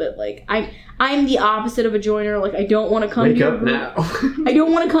a little bit like, I'm the opposite of a joiner. Like, I don't want to come to your group. Now. I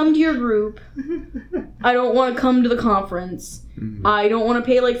don't want to come to your group. I don't want to come to the conference. Mm-hmm. I don't want to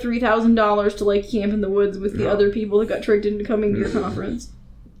pay, like, $3,000 to, like, camp in the woods with the other people that got tricked into coming to your conference.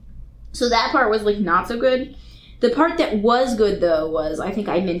 So that part was, like, not so good. The part that was good, though, was, I think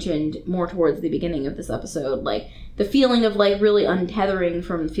I mentioned more towards the beginning of this episode, like, the feeling of, like, really untethering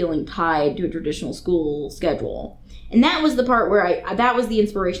from feeling tied to a traditional school schedule. And that was the part where that was the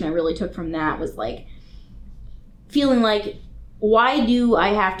inspiration I really took from that, was, like, feeling like, why do I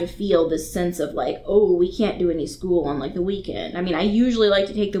have to feel this sense of, like, oh, we can't do any school on, like, the weekend? I mean, I usually like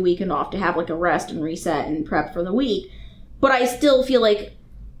to take the weekend off to have, like, a rest and reset and prep for the week, but I still feel like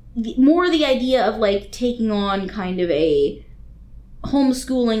more the idea of, like, taking on kind of a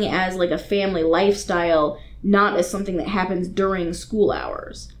homeschooling as, like, a family lifestyle, not as something that happens during school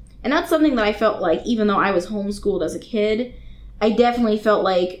hours. And that's something that I felt like, even though I was homeschooled as a kid, I definitely felt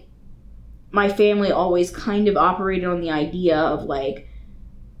like my family always kind of operated on the idea of, like,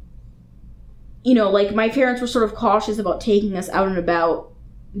 you know, like, my parents were sort of cautious about taking us out and about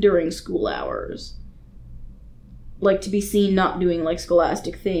during school hours. Like, to be seen not doing, like,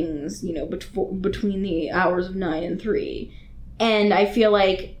 scholastic things, you know, between the hours of 9 and 3. And I feel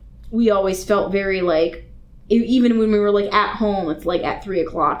like we always felt very, like, even when we were, like, at home, it's, like, at 3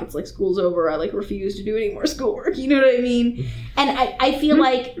 o'clock, it's, like, school's over, I, like, refuse to do any more schoolwork, you know what I mean? And I feel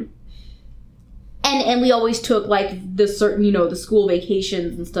like, and we always took, like, the certain, you know, the school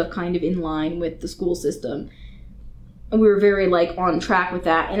vacations and stuff kind of in line with the school system. And we were very, like, on track with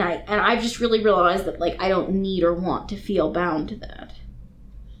that. And I've just really realized that, like, I don't need or want to feel bound to that.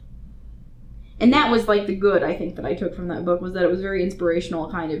 And that was, like, the good, I think, that I took from that book, was that it was very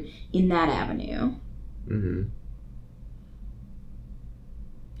inspirational kind of in that avenue. Mm-hmm.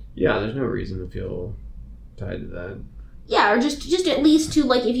 Yeah, there's no reason to feel tied to that. Yeah, or just at least to,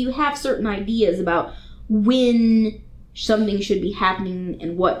 like, if you have certain ideas about when something should be happening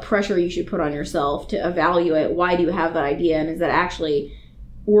and what pressure you should put on yourself to evaluate why do you have that idea and is that actually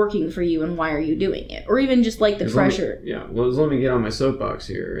working for you and why are you doing it, or even just, like, the pressure. Let me get on my soapbox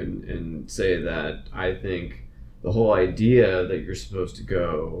here and say that I think the whole idea that you're supposed to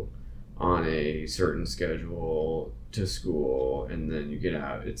go on a certain schedule to school and then you get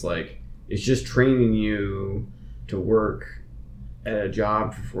out, it's like, it's just training you to work at a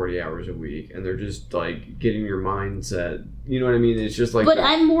job for 40 hours a week, and they're just, like, getting your mindset, you know what I mean? It's just like... But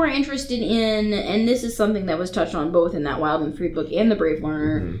I'm more interested in, and this is something that was touched on both in that Wild and Free book and The Brave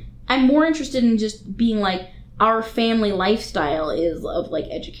Learner, mm-hmm. I'm more interested in just being, like, our family lifestyle is of, like,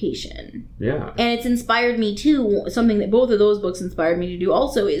 education. Yeah. And it's inspired me, too, something that both of those books inspired me to do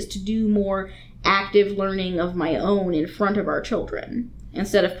also, is to do more active learning of my own in front of our children,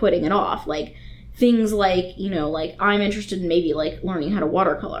 instead of putting it off. Like, things like, you know, like, I'm interested in maybe, like, learning how to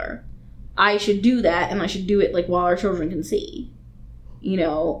watercolor. I should do that, and I should do it, like, while our children can see. You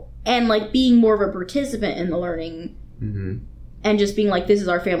know? And, like, being more of a participant in the learning. Mm-hmm. and just being like, this is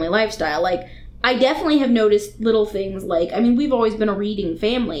our family lifestyle. Like, I definitely have noticed little things like, I mean, we've always been a reading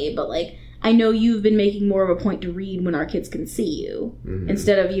family, but like, I know you've been making more of a point to read when our kids can see you,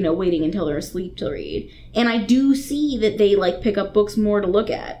 instead of, you know, waiting until they're asleep to read. And I do see that they, like, pick up books more to look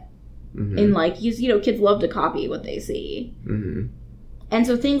at. And, like, you know, kids love to copy what they see. And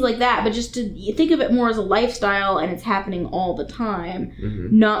so things like that, but just to think of it more as a lifestyle and it's happening all the time,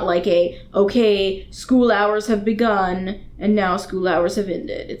 not like okay, school hours have begun and now school hours have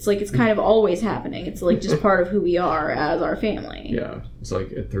ended. It's like it's kind of always happening. It's like just part of who we are as our family. Yeah. It's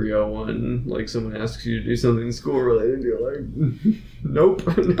like at 3:01, like someone asks you to do something school related, you're like, nope.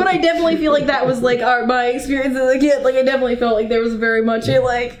 But I definitely feel like that was like my experience as a kid. Like I definitely felt like there was very much a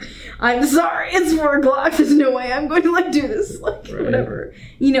like, I'm sorry, it's 4 o'clock. There's no way I'm going to like do this, like whatever,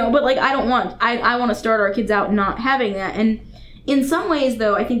 you know. But like I want to start our kids out not having that. And in some ways,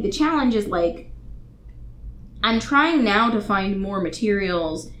 though, I think the challenge is like I'm trying now to find more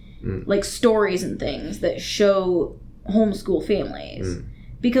materials, like stories and things that show homeschool families,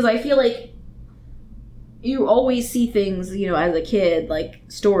 because I feel like you always see things, you know, as a kid, like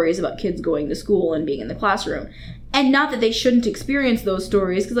stories about kids going to school and being in the classroom. And not that they shouldn't experience those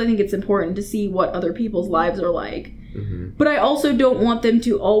stories, because I think it's important to see what other people's lives are like. But I also don't want them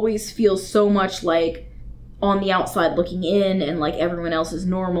to always feel so much like on the outside looking in and like everyone else is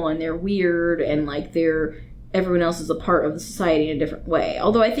normal and they're weird and like everyone else is a part of the society in a different way.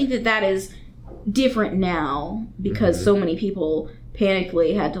 Although I think that is different now because so many people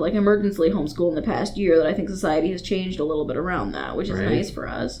panically had to like emergency homeschool in the past year that I think society has changed a little bit around that, which is nice for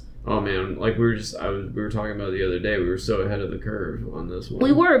us. Oh man, like we were talking about the other day, we were so ahead of the curve on this one.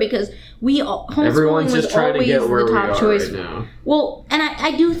 We were, because homeschooling was always the top choice right now. Well, and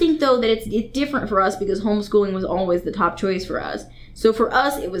I do think though that it's different for us because homeschooling was always the top choice for us. So for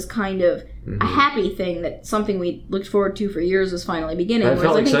us, it was kind of a happy thing that something we looked forward to for years was finally beginning. I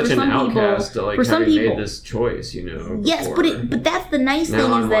felt like such an outcast to like having made this choice, you know. Yes, but that's the nice thing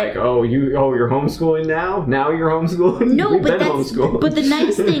is that you're homeschooling now. Now you're homeschooling. No, but the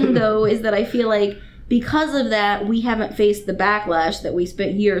nice thing though is that I feel like because of that we haven't faced the backlash that we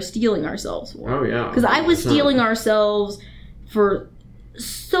spent years stealing ourselves for. Oh yeah, because I was stealing ourselves for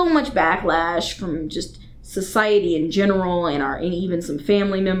so much backlash from just society in general and even some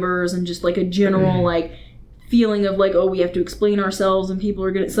family members and just like a general like feeling of like, oh, we have to explain ourselves and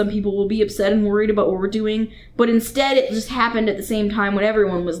some people will be upset and worried about what we're doing. But instead it just happened at the same time when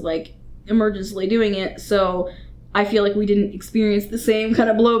everyone was like emergency doing it. So I feel like we didn't experience the same kind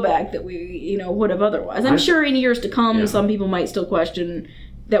of blowback that we, you know, would have otherwise. I'm sure in years to come, some people might still question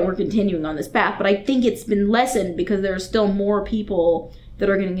that we're continuing on this path, but I think it's been lessened because there are still more people that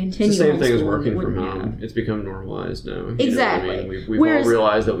are going to continue. It's the same thing as working from home. It's become normalized now. Exactly. You know what I mean? We've all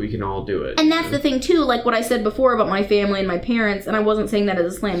realized that we can all do it. And that's the thing too, like what I said before about my family and my parents, and I wasn't saying that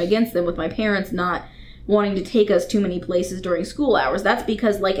as a slam against them, with my parents not wanting to take us too many places during school hours. That's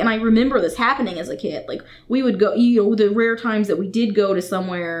because like, and I remember this happening as a kid, like we would go, you know, the rare times that we did go to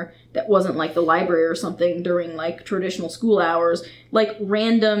somewhere that wasn't like the library or something during like traditional school hours, like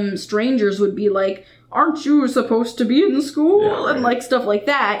random strangers would be like, aren't you supposed to be in school? Yeah, right. And like stuff like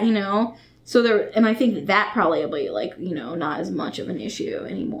that, you know? So and I think that probably will be like, you know, not as much of an issue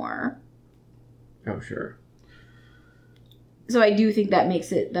anymore. Oh, sure. So I do think that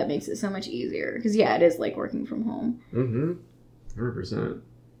makes it so much easier. Because yeah, it is like working from home. 100%.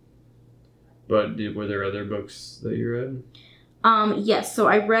 But were there other books that you read? Yes. So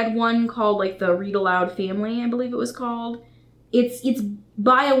I read one called like The Read Aloud Family, I believe it was called. It's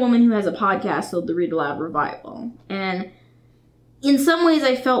by a woman who has a podcast called The Read Aloud Revival. And in some ways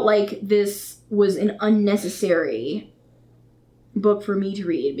I felt like this was an unnecessary book for me to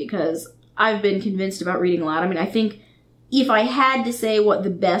read because I've been convinced about reading aloud. I mean, I think if I had to say what the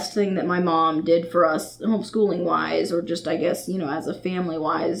best thing that my mom did for us homeschooling-wise, or just, I guess, you know, as a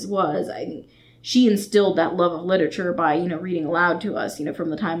family-wise was, I think she instilled that love of literature by, you know, reading aloud to us, you know, from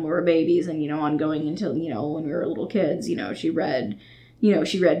the time we were babies and, you know, ongoing until, you know, when we were little kids. You know, she read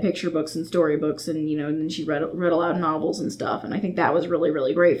picture books and storybooks and, you know, and then she read aloud novels and stuff. And I think that was really,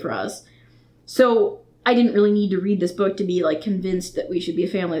 really great for us. So I didn't really need to read this book to be, like, convinced that we should be a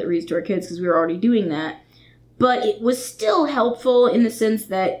family that reads to our kids because we were already doing that. But it was still helpful in the sense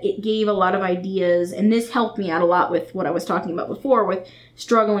that it gave a lot of ideas, and this helped me out a lot with what I was talking about before, with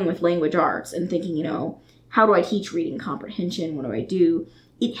struggling with language arts and thinking, you know, how do I teach reading comprehension? What do I do?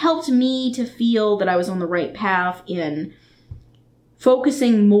 It helped me to feel that I was on the right path in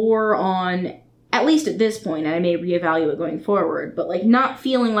focusing more on, at least at this point, and I may reevaluate going forward, but, like, not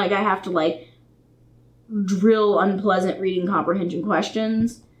feeling like I have to, like, drill unpleasant reading comprehension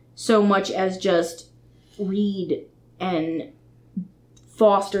questions so much as just read and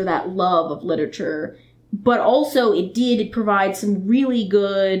foster that love of literature. But also it did provide some really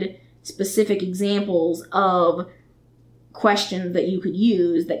good specific examples of questions that you could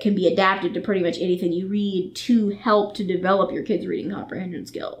use that can be adapted to pretty much anything you read to help to develop your kids' reading comprehension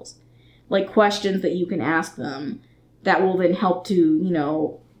skills. Like questions that you can ask them that will then help to, you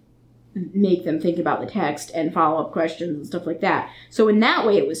know, make them think about the text and follow-up questions and stuff like that. So in that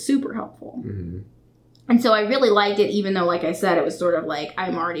way, it was super helpful. Mm-hmm. And so I really liked it, even though, like I said, it was sort of like,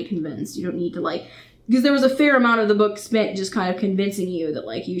 I'm already convinced. You don't need to, like... Because there was a fair amount of the book spent just kind of convincing you that,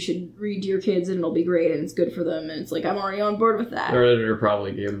 like, you should read to your kids and it'll be great and it's good for them. And it's like, I'm already on board with that. Our editor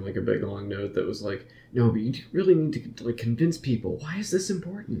probably gave him, like, a big, long note that was like, no, but you really need to, like, convince people. Why is this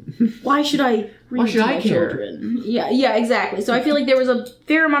important? Why should I read to my children? Yeah, exactly. So I feel like there was a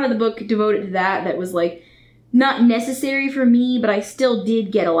fair amount of the book devoted to that was, like, not necessary for me, but I still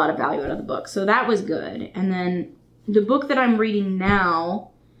did get a lot of value out of the book. So that was good. And then the book that I'm reading now,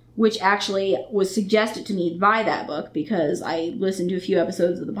 which actually was suggested to me by that book because I listened to a few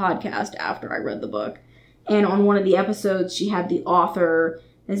episodes of the podcast after I read the book. And on one of the episodes, she had the author,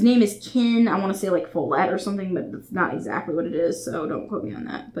 his name is Ken, I want to say like Follett or something, but that's not exactly what it is, so don't quote me on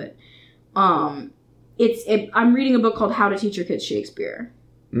that. But I'm reading a book called How to Teach Your Kids Shakespeare.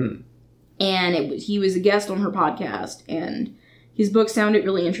 Mm. And he was a guest on her podcast, and his book sounded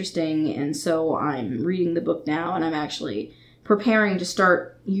really interesting, and so I'm reading the book now, and I'm actually preparing to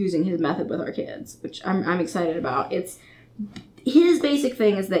start using his method with our kids, which I'm excited about. His basic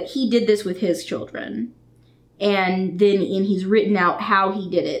thing is that he did this with his children, and then he's written out how he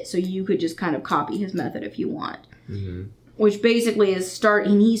did it, so you could just kind of copy his method if you want. Mm-hmm. Which basically is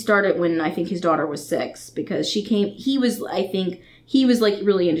he started when I think his daughter was 6, because he was like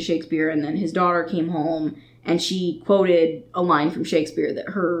really into Shakespeare, and then his daughter came home and she quoted a line from Shakespeare that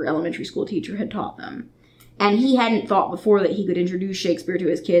her elementary school teacher had taught them. And he hadn't thought before that he could introduce Shakespeare to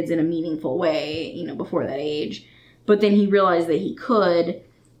his kids in a meaningful way, you know, before that age. But then he realized that he could.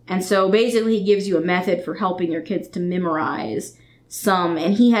 And so basically he gives you a method for helping your kids to memorize some.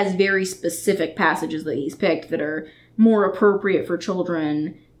 And he has very specific passages that he's picked that are more appropriate for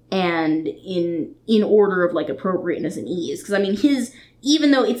children and in order of, like, appropriateness and ease. Because, I mean,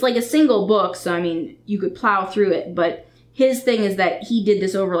 even though it's like a single book, so, I mean, you could plow through it, but his thing is that he did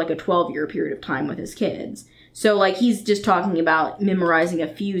this over, like, a 12-year period of time with his kids. So, like, he's just talking about memorizing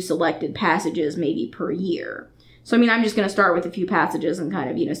a few selected passages maybe per year. So, I mean, I'm just going to start with a few passages and kind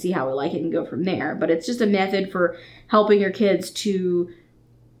of, you know, see how we like it and go from there. But it's just a method for helping your kids to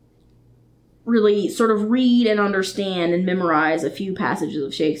really sort of read and understand and memorize a few passages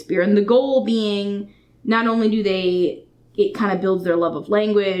of Shakespeare. And the goal being, not only it kind of builds their love of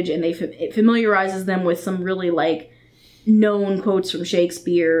language, and it familiarizes them with some really, like, known quotes from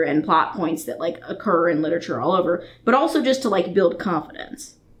Shakespeare and plot points that, like, occur in literature all over, but also just to, like, build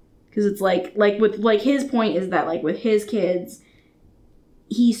confidence. Because it's like his point is that, like, with his kids,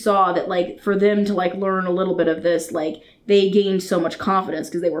 he saw that, like, for them to, like, learn a little bit of this, like, they gained so much confidence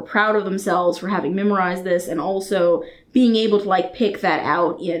because they were proud of themselves for having memorized this, and also being able to, like, pick that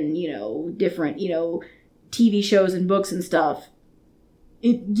out in, you know, different, you know, TV shows and books and stuff.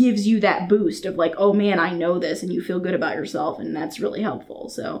 It gives you that boost of, like, oh man, I know this, and you feel good about yourself, and that's really helpful.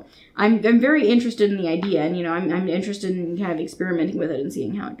 So I'm very interested in the idea, and, you know, I'm interested in kind of experimenting with it and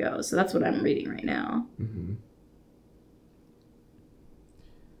seeing how it goes. So that's what I'm reading right now. Mm-hmm.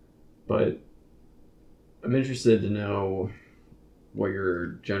 But I'm interested to know what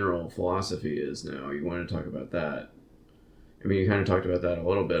your general philosophy is now. You want to talk about that? I mean, you kind of talked about that a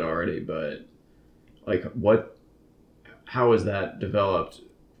little bit already, but, like, how is that developed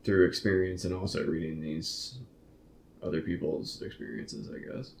through experience and also reading these other people's experiences, I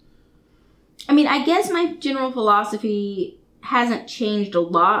guess? I mean, I guess my general philosophy hasn't changed a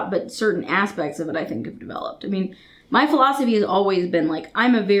lot, but certain aspects of it I think have developed. I mean, my philosophy has always been, like,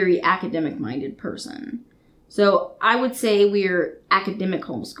 I'm a very academic-minded person. So I would say we're academic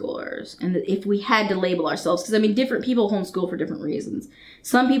homeschoolers. And that if we had to label ourselves, because, I mean, different people homeschool for different reasons.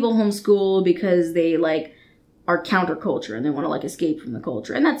 Some people homeschool because they, like, are counterculture and they want to, like, escape from the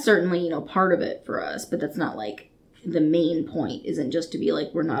culture. And that's certainly, you know, part of it for us, but that's not, like, the main point isn't just to be like,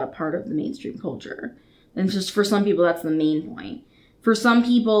 we're not a part of the mainstream culture. And just for some people, that's the main point. For some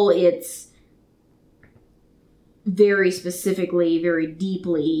people, it's very specifically, very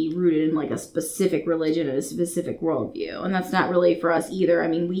deeply rooted in, like, a specific religion and a specific worldview. And that's not really for us either. I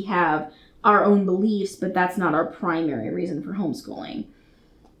mean, we have our own beliefs, but that's not our primary reason for homeschooling.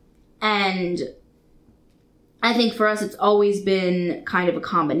 And I think for us, it's always been kind of a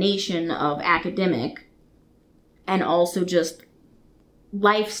combination of academic and also just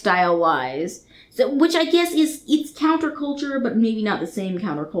lifestyle-wise. So, which I guess it's counterculture, but maybe not the same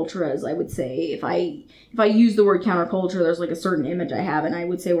counterculture as I would say. If I use the word counterculture, there's like a certain image I have, and I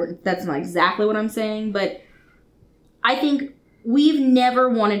would say that's not exactly what I'm saying, but I think we've never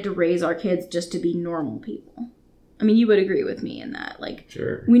wanted to raise our kids just to be normal people. I mean, you would agree with me in that. Like,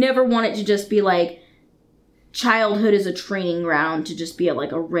 sure. We never want it to just be like childhood is a training ground to just be a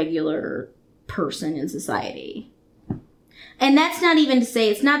regular person in society. And that's not even to say,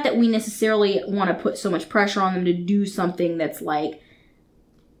 it's not that we necessarily want to put so much pressure on them to do something that's like,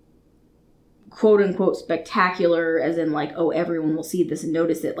 quote unquote, spectacular, as in like, oh, everyone will see this and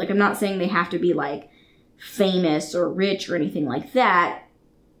notice it. Like, I'm not saying they have to be like famous or rich or anything like that,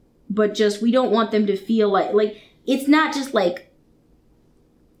 but just, we don't want them to feel like, it's not just like,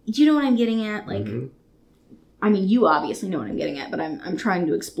 do you know what I'm getting at? Like, I mean, you obviously know what I'm getting at, but I'm trying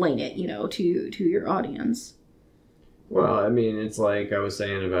to explain it, to your audience. Well, I mean, it's like I was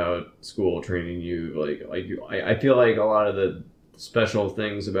saying about school training you, I feel like a lot of the special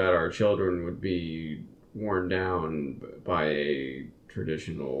things about our children would be worn down by a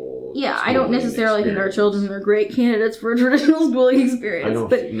traditional. Yeah, I don't necessarily think our children are great candidates for a traditional schooling experience.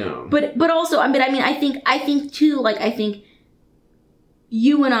 No. But also, I mean, I think too, I think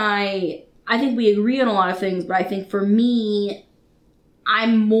you and I think we agree on a lot of things, but I think for me,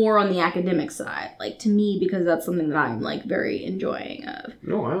 I'm more on the academic side, to me, because that's something that I'm, very enjoying of.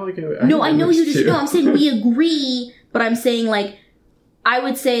 No, I like it. No, I know you just, no, I'm saying we agree, but I'm saying, I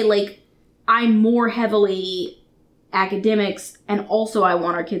would say, I'm more heavily academics, and also I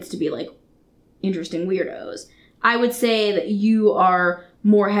want our kids to be, interesting weirdos. I would say that you are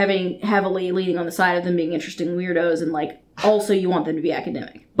more heavily leaning on the side of them being interesting weirdos, and, also you want them to be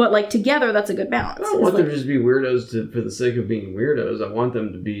academic. But, together, that's a good balance. I don't want them to just be weirdos for the sake of being weirdos. I want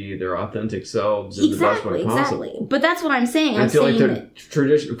them to be their authentic selves in the best way possible. Exactly. But that's what I'm saying. I feel like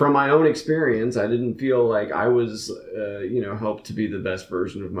tradition, from my own experience, I didn't feel like I was, helped to be the best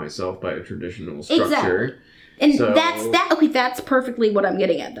version of myself by a traditional structure. Exactly. And that's perfectly what I'm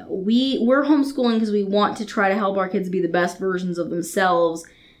getting at, though. We're homeschooling because we want to try to help our kids be the best versions of themselves,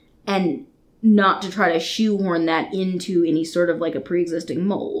 and not to try to shoehorn that into any sort of a pre-existing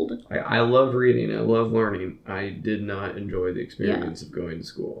mold. I love reading. I love learning. I did not enjoy the experience of going to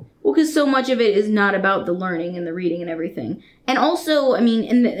school. Well, because so much of it is not about the learning and the reading and everything. And also, I mean,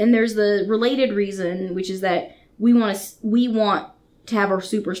 and there's the related reason, which is that we want to have a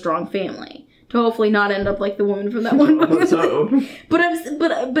super strong family. To hopefully not end up like the woman from that one book. But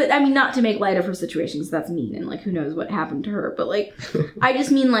I mean, not to make light of her situation, because that's mean, and who knows what happened to her. But I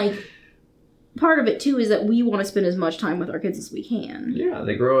just mean part of it too is that we want to spend as much time with our kids as we can. Yeah,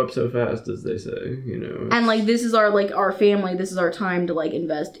 they grow up so fast, as they say, And this is our family. This is our time to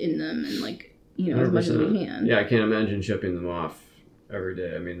invest in them, and as much as we can. Yeah, I can't imagine shipping them off every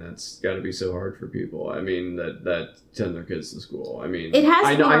day. I mean, that's got to be so hard for people. I mean, that send their kids to school. I mean, it has.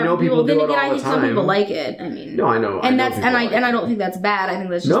 I know people do it all the time. I think some people like it. I mean, no, I know, and I don't think that's bad. I think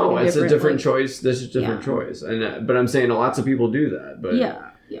that's just it's a different choice. This is a different choice, and but I'm saying lots of people do that. But yeah.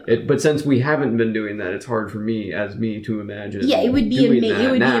 But since we haven't been doing that, it's hard for me to imagine. Yeah, it would be a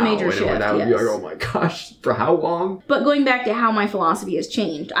major shift. That would be oh my gosh, for how long? But going back to how my philosophy has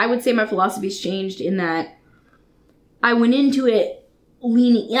changed, I would say my philosophy has changed in that I went into it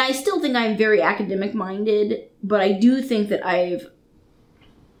leaning, and I still think I'm very academic minded, but I do think that I've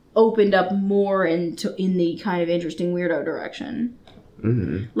opened up more in the kind of interesting weirdo direction.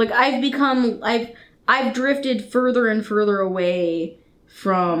 Mm-hmm. I've drifted further and further away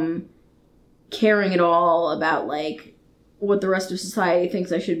from caring at all about what the rest of society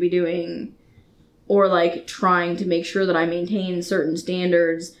thinks I should be doing, or trying to make sure that I maintain certain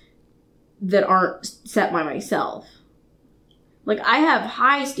standards that aren't set by myself. I have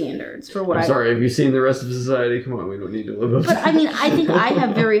high standards for what I'm sorry, have you seen the rest of society? Come on, we don't need to live up to But I mean, I think I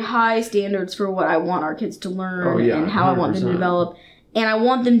have very high standards for what I want our kids to learn and how 100%. I want them to develop. And I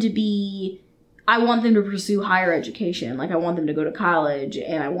want them to pursue higher education. I want them to go to college,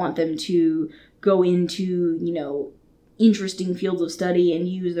 and I want them to go into, interesting fields of study and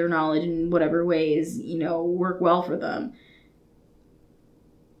use their knowledge in whatever ways, work well for them.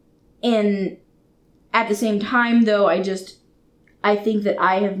 And at the same time, though, I think that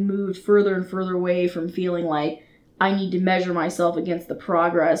I have moved further and further away from feeling like I need to measure myself against the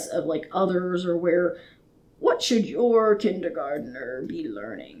progress of others, or what should your kindergartner be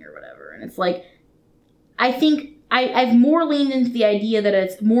learning or whatever. And it's I think I've more leaned into the idea that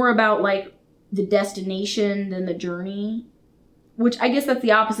it's more about the destination than the journey, which I guess that's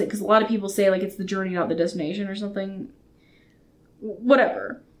the opposite, because a lot of people say it's the journey, not the destination or something.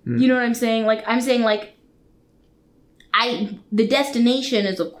 Whatever. You know what I'm saying? I'm saying the destination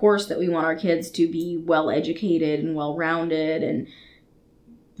is, of course, that we want our kids to be well-educated and well-rounded and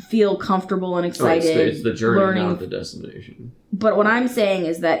feel comfortable and excited. It's the journey, not the destination. But what I'm saying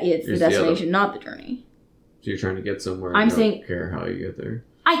is that it's the destination, not the journey. So you're trying to get somewhere and don't care how you get there?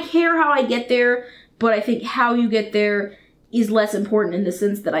 I care how I get there, but I think how you get there is less important in the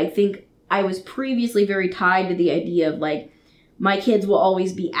sense that I think I was previously very tied to the idea of, like, my kids will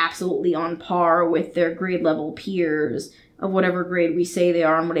always be absolutely on par with their grade level peers of whatever grade we say they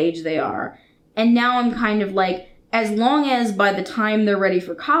are and what age they are. And now I'm kind of like, as long as by the time they're ready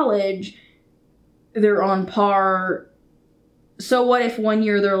for college, they're on par, so what if one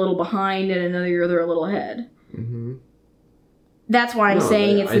year they're a little behind and another year they're a little ahead? Mm-hmm. That's why I'm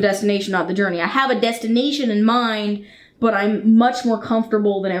saying it's the destination, not the journey. I have a destination in mind, but I'm much more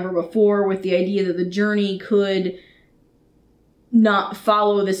comfortable than ever before with the idea that the journey could not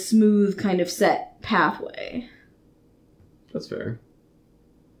follow the smooth kind of set pathway. That's fair.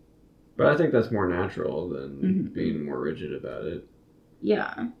 But I think that's more natural than being more rigid about it.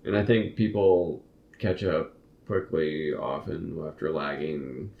 Yeah. And I think people catch up quickly often after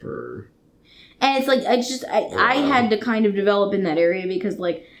lagging for... And it's like, I had to kind of develop in that area because,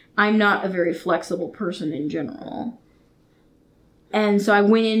 like, I'm not a very flexible person in general. And so I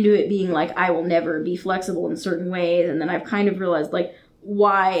went into it being like, I will never be flexible in certain ways. And then I've kind of realized, like,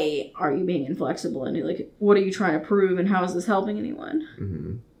 why are you being inflexible? And, like, what are you trying to prove? And how is this helping anyone?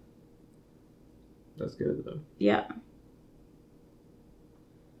 Mm-hmm. That's good, though. Yeah.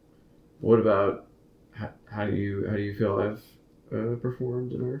 What about, how do you feel I've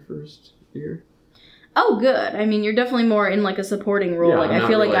performed in our first year? Oh, good. I mean, you're definitely more in, like, a supporting role. Yeah, like, I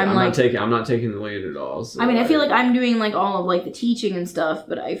feel really, like I'm not taking the lead at all. So I mean, I feel like I'm doing, like, all of, like, the teaching and stuff,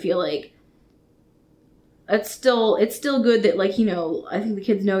 but I feel like it's still good that, like, you know, I think the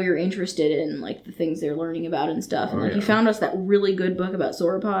kids know you're interested in, like, the things they're learning about and stuff. And, you found us that really good book about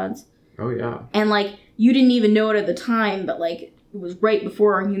sauropods. Oh, yeah. And, like, you didn't even know it at the time, but, like, it was right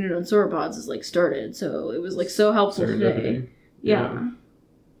before our unit on sauropods is, like, started. So it was, like, so helpful today. Yeah.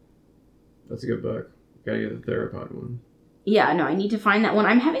 That's a good book. Gotta get the theropod one. Yeah, no, I need to find that one.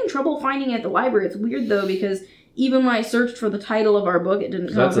 I'm having trouble finding it at the library. It's weird, though, because even when I searched for the title of our book, it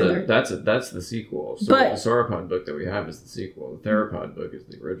didn't come up in there. That's the sequel. So the sauropod book that we have is the sequel. The theropod book is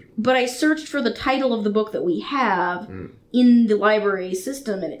the original. But I searched for the title of the book that we have in the library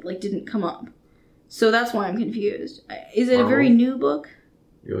system, and it, like, didn't come up. So that's why I'm confused. Is it a very new book?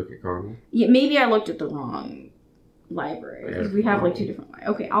 You look at Carmel? Yeah, maybe I looked at the wrong library, because we have, like, two different...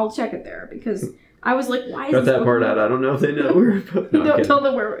 Okay, I'll check it there, because... I was like, why is cut that part out? I don't know if they know where. Don't tell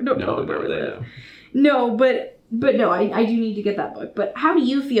them where. Don't tell them where they know. No, but no, I do need to get that book. But how do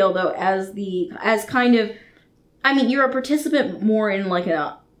you feel though, as kind of, I mean, you're a participant more in like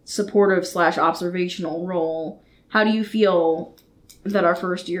a supportive / observational role. How do you feel that our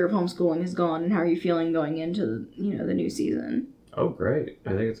first year of homeschooling has gone, and how are you feeling going into the new season? Oh, great! I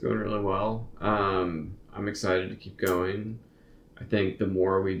think it's going really well. I'm excited to keep going. I think the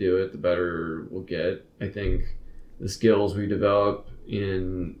more we do it, the better we'll get. I think the skills we develop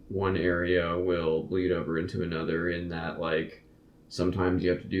in one area will bleed over into another, in that, like, sometimes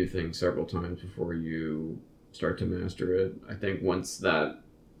you have to do things several times before you start to master it. I think once that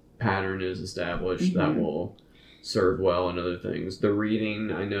pattern is established, that will serve well in other things. The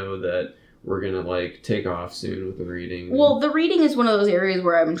reading, I know that we're going to, like, take off soon with the reading. Well, the reading is one of those areas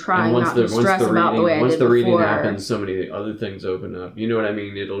where I'm trying not to stress about the way I did before. Once the reading happens, so many other things open up. You know what I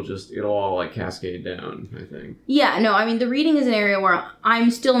mean? It'll all, like, cascade down, I think. Yeah, no, I mean, the reading is an area where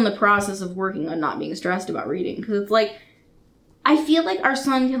I'm still in the process of working on not being stressed about reading. Because it's like, I feel like our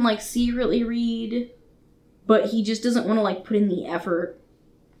son can, like, secretly read, but he just doesn't want to, like, put in the effort.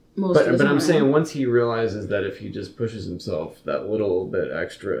 But I'm saying, once he realizes that if he just pushes himself that little bit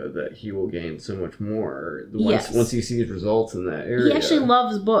extra, that he will gain so much more. Once he sees results in that area. He actually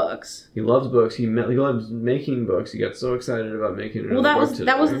loves books. He loves books. He loves making books. He got so excited about making it. Well, that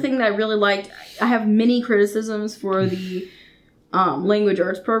was the thing that I really liked. I have many criticisms for the language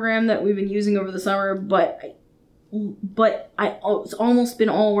arts program that we've been using over the summer, but it's almost been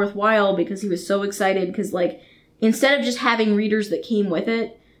all worthwhile because he was so excited. Because, like, instead of just having readers that came with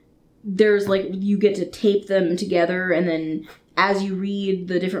it, there's, like, you get to tape them together, and then as you read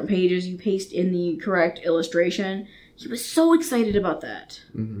the different pages, you paste in the correct illustration. He was so excited about that.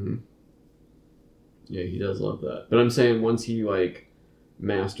 Mm-hmm. Yeah, he does love that. But I'm saying, once he, like,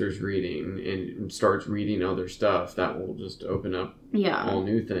 masters reading and starts reading other stuff, that will just open up all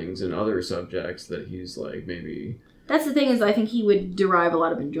new things and other subjects that he's, like, maybe... That's the thing, is I think he would derive a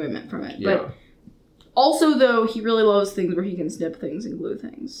lot of enjoyment from it. Yeah. But also, though, he really loves things where he can snip things and glue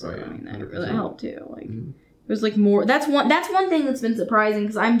things. So, I mean, that really helped, too. Like, it There's like more. That's one thing that's been surprising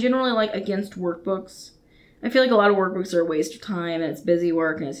because I'm generally like against workbooks. I feel like a lot of workbooks are a waste of time and it's busy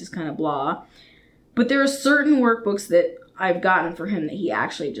work and it's just kind of blah. But there are certain workbooks that I've gotten for him that he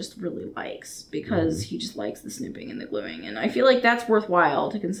actually just really likes because he just likes the snipping and the gluing. And I feel like that's worthwhile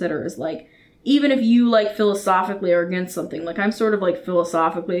to consider as like, even if you like philosophically are against something, like I'm sort of like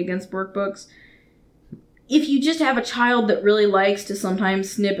philosophically against workbooks. If you just have a child that really likes to sometimes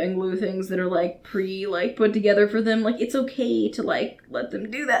snip and glue things that are like put together for them, like it's okay to like let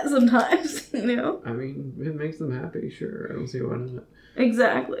them do that sometimes, you know? I mean, it makes them happy, sure. I don't see why not.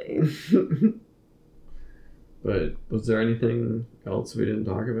 Exactly. But was there anything else we didn't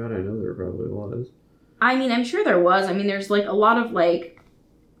talk about? I know there probably was. I mean, I'm sure there was. I mean, there's like a lot of like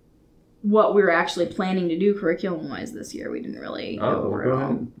what we were actually planning to do curriculum-wise this year. We didn't really go over it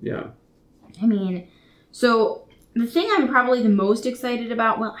all. Yeah. I mean, so the thing I'm probably the most excited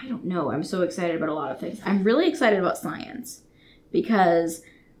about, well, I don't know. I'm so excited about a lot of things. I'm really excited about science because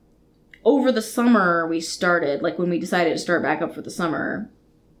over the summer we started, like when we decided to start back up for the summer,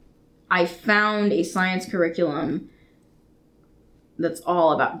 I found a science curriculum that's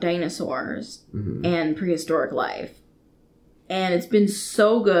all about dinosaurs and prehistoric life. And it's been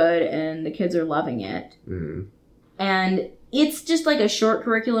so good, and the kids are loving it. And it's just like a short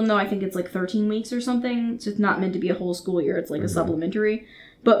curriculum, though. I think it's like 13 weeks or something. So it's not meant to be a whole school year. It's like a supplementary.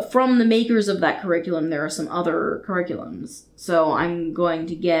 But from the makers of that curriculum, there are some other curriculums. So I'm going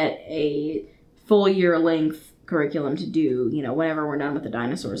to get a full year length curriculum to do, you know, whenever we're done with the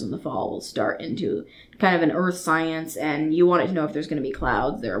dinosaurs in the fall. We'll start into kind of an earth science, and you wanted to know if there's going to be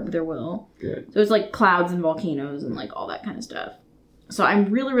clouds. There will. Good. So it's like clouds and volcanoes and like all that kind of stuff. So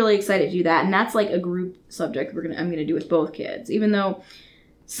I'm really, really excited to do that, and that's like a group subject I'm gonna do with both kids. Even though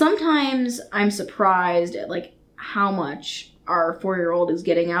sometimes I'm surprised at like how much our 4-year-old is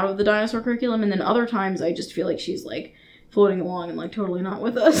getting out of the dinosaur curriculum, and then other times I just feel like she's like floating along and like totally not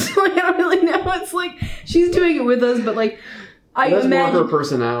with us. Like I don't really know. It's like she's doing it with us, but like that's more her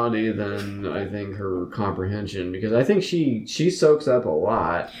personality than I think her comprehension, because I think she soaks up a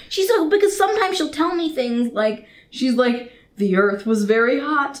lot. Because sometimes she'll tell me things like she's like, the earth was very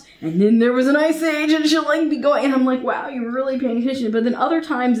hot, and then there was an ice age, and she'll like be going, and I'm like, wow, you're really paying attention. But then other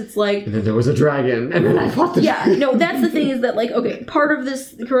times it's like, and then there was a dragon, and then I fought the dragon. No, that's the thing is that like, okay, part of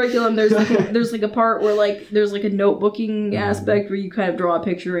this curriculum, there's like a part where like there's like a notebooking aspect where you kind of draw a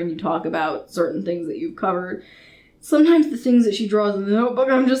picture and you talk about certain things that you've covered. Sometimes the things that she draws in the notebook,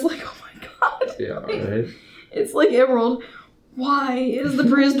 I'm just like, oh my god. Yeah, right. It's like, Emerald, why is the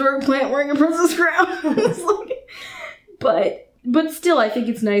prehistoric plant wearing a princess crown? It's like, but still, I think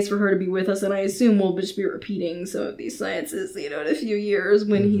it's nice for her to be with us, and I assume we'll just be repeating some of these sciences, you know, in a few years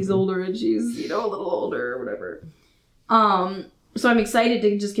when he's older and she's, you know, a little older or whatever. So I'm excited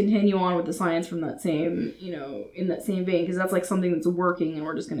to just continue on with the science from that same, you know, in that same vein, because that's like something that's working, and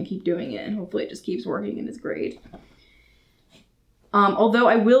we're just going to keep doing it, and hopefully it just keeps working, and it's great. Although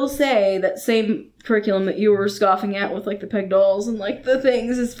I will say that same curriculum that you were scoffing at with like the peg dolls and like the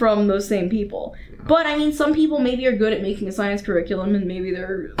things is from those same people. But I mean, some people maybe are good at making a science curriculum, and maybe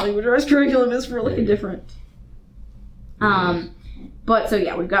their language arts curriculum is for like a different. But so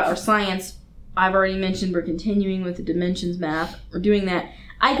yeah, we've got our science. I've already mentioned we're continuing with the dimensions math. We're doing that.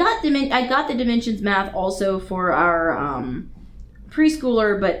 I got the dimensions math also for our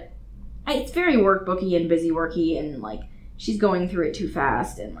preschooler, but it's very workbooky and busy worky, and like she's going through it too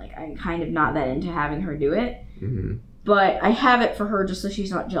fast, and like I'm kind of not that into having her do it. But I have it for her just so she's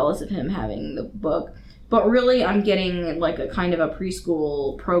not jealous of him having the book. But really, I'm getting like a kind of a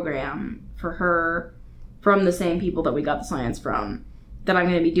preschool program for her from the same people that we got the science from that I'm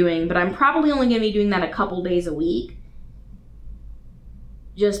going to be doing. But I'm probably only going to be doing that a couple days a week,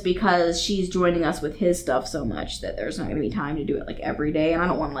 just because she's joining us with his stuff so much that there's not going to be time to do it like every day. And I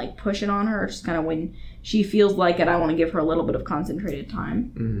don't want to like push it on her. Just kind of when she feels like it, I want to give her a little bit of concentrated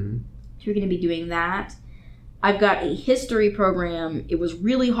time. So we're going to be doing that. I've got a history program. It was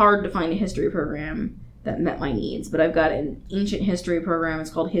really hard to find a history program that met my needs, but I've got an ancient history program. It's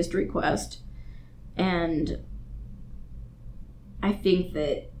called History Quest, and I think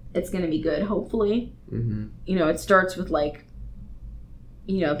that it's going to be good, hopefully. You know, it starts with like,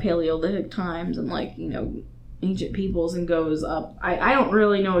 you know, Paleolithic times and like, you know, ancient peoples, and goes up. I don't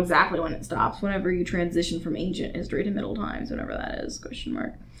really know exactly when it stops, whenever you transition from ancient history to middle times, whatever that is, question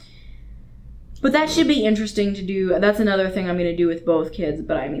mark. But that should be interesting to do. That's another thing I'm going to do with both kids,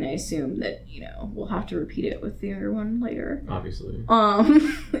 but I mean, I assume that, you know, we'll have to repeat it with the younger one later. Obviously.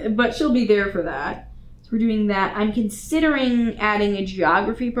 But she'll be there for that. So we're doing that. I'm considering adding a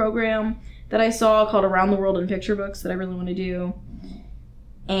geography program that I saw called Around the World in Picture Books that I really want to do.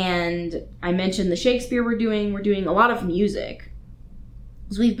 And I mentioned the Shakespeare we're doing. We're doing a lot of music.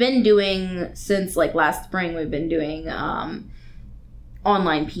 So we've been doing, since like last spring, we've been doing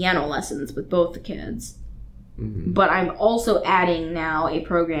online piano lessons with both the kids. Mm-hmm. But I'm also adding now a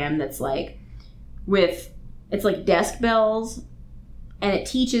program that's like it's like desk bells, and it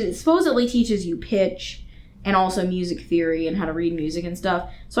supposedly teaches you pitch and also music theory and how to read music and stuff.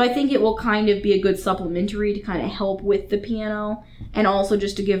 So I think it will kind of be a good supplementary to kind of help with the piano, and also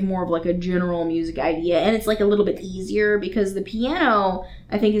just to give more of like a general music idea. And it's like a little bit easier because the piano,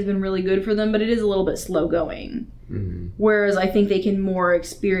 I think, has been really good for them, but it is a little bit slow going. Mm-hmm. Whereas I think they can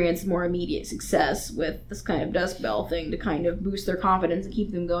experience more immediate success with this kind of desk bell thing to kind of boost their confidence and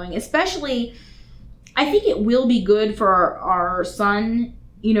keep them going. Especially, I think it will be good for our son,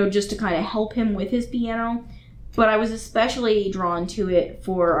 just to kind of help him with his piano. But I was especially drawn to it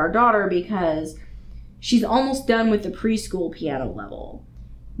for our daughter because she's almost done with the preschool piano level.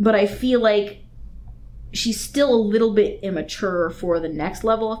 But I feel like she's still a little bit immature for the next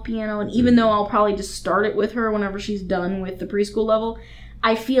level of piano. And even though I'll probably just start it with her whenever she's done with the preschool level,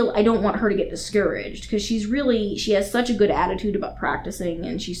 I feel I don't want her to get discouraged because she has such a good attitude about practicing,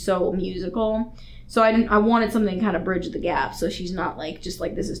 and she's so musical. So I wanted something to kind of bridge the gap, so she's not like just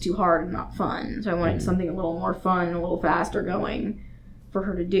like this is too hard and not fun. So I wanted something a little more fun and a little faster going for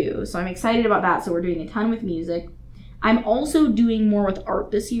her to do. So I'm excited about that. So we're doing a ton with music. I'm also doing more with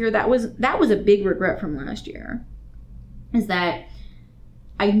art this year. That was a big regret from last year, is that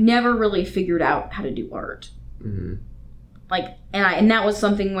I never really figured out how to do art. Mm-hmm. And that was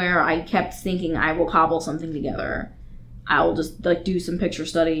something where I kept thinking I will cobble something together. I'll just like do some picture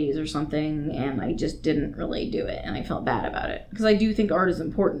studies or something, and I just didn't really do it, and I felt bad about it because I do think art is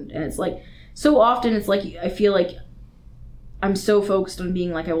important. And it's like so often it's like I feel like I'm so focused on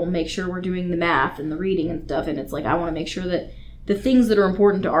being like I will make sure we're doing the math and the reading and stuff, and it's like I want to make sure that the things that are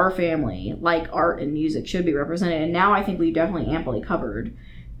important to our family, like art and music, should be represented. And now I think we've definitely amply covered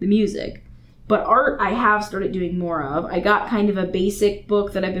the music. But art I have started doing more of. I got kind of a basic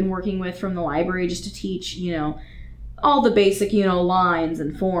book that I've been working with from the library just to teach, all the basic, lines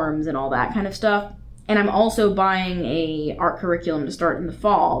and forms and all that kind of stuff. And I'm also buying a art curriculum to start in the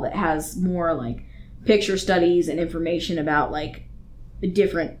fall that has more like picture studies and information about like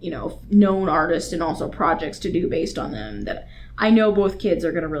different, known artists and also projects to do based on them that I know both kids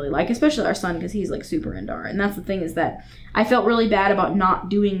are going to really like, especially our son because he's like super into art. And that's the thing, is that I felt really bad about not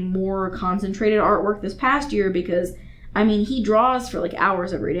doing more concentrated artwork this past year because, he draws for like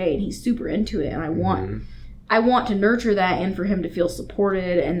hours every day and he's super into it, and I want to nurture that and for him to feel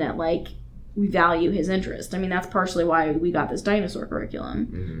supported and that like we value his interest. That's partially why we got this dinosaur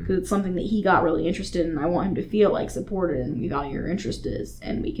curriculum, because it's something that he got really interested in. I want him to feel like supported and we value your interest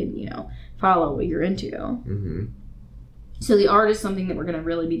and we can, follow what you're into. Mm-hmm. So the art is something that we're going to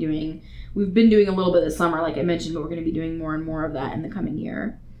really be doing. We've been doing a little bit this summer, like I mentioned, but we're going to be doing more and more of that in the coming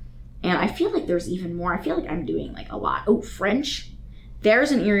year. And I feel like there's even more. I feel like I'm doing like a lot. Oh, French.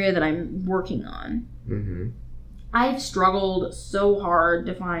 There's an area that I'm working on. Mm-hmm. I've struggled so hard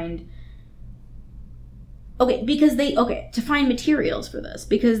to find to find materials for this,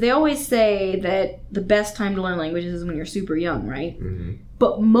 because they always say that the best time to learn languages is when you're super young, right? Mm-hmm.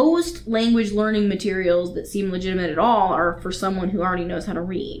 But most language learning materials that seem legitimate at all are for someone who already knows how to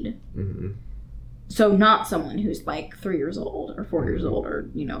read. Mm-hmm. So not someone who's like 3 years old or 4 years old or,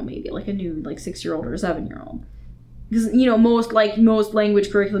 maybe like a new like 6-year-old or a 7-year-old. Because, most language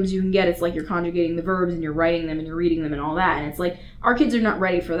curriculums you can get, it's like you're conjugating the verbs and you're writing them and you're reading them and all that. And it's like, our kids are not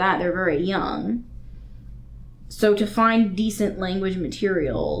ready for that. They're very young. So to find decent language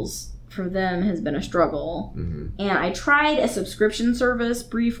materials for them has been a struggle. Mm-hmm. And I tried a subscription service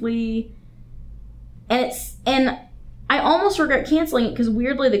briefly. And I almost regret canceling it because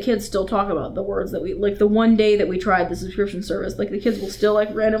weirdly the kids still talk about the words that like the one day that we tried the subscription service, like the kids will still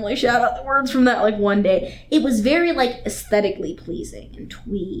like randomly shout out the words from that like one day. It was very like aesthetically pleasing and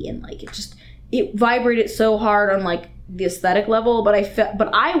twee, and like it vibrated so hard on like the aesthetic level, but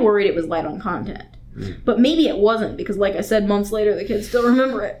I worried it was light on content. Mm. But maybe it wasn't, because like I said, months later the kids still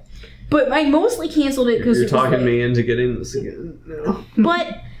remember it. But I mostly canceled it because you're talking me into getting this again. No.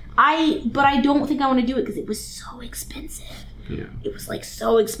 But I don't think I want to do it because it was so expensive. Yeah. It was like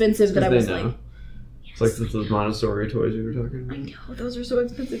so expensive that I was like... Yes. It's like the Montessori toys you were talking about. I know, those are so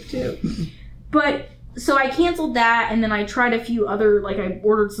expensive too. But, so I canceled that, and then I tried a few other, like I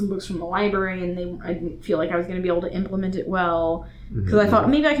ordered some books from the library, and I didn't feel like I was going to be able to implement it well. Because I thought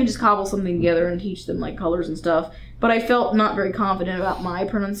maybe I can just cobble something together and teach them like colors and stuff. But I felt not very confident about my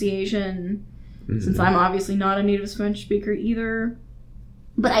pronunciation, since I'm obviously not a native French speaker either.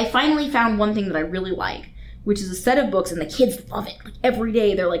 But I finally found one thing that I really like, which is a set of books, and the kids love it. Like, every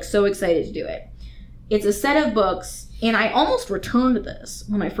day, they're, like, so excited to do it. It's a set of books, and I almost returned this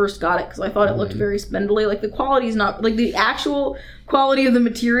when I first got it, because I thought it looked very spindly. Like, the quality is not, like, the actual quality of the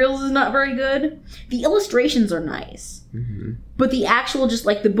materials is not very good. The illustrations are nice. But the actual, just,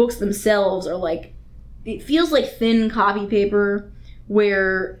 like, the books themselves are, like, it feels like thin copy paper,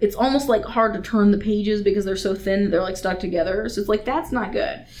 where it's almost, like, hard to turn the pages because they're so thin that they're, like, stuck together. So it's like, that's not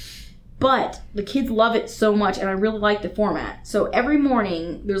good. But the kids love it so much, and I really like the format. So every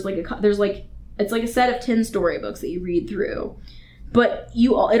morning, it's like a set of 10 storybooks that you read through. But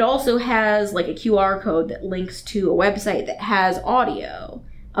it also has, like, a QR code that links to a website that has audio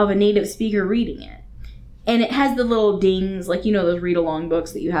of a native speaker reading it. And it has the little dings, like, you know, those read-along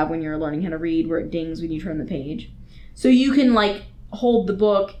books that you have when you're learning how to read, where it dings when you turn the page. So you can, like, hold the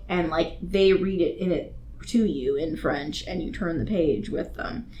book and, like, they read it to you in French, and you turn the page with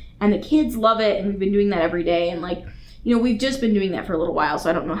them. And the kids love it, and we've been doing that every day. And, like, you know, we've just been doing that for a little while, so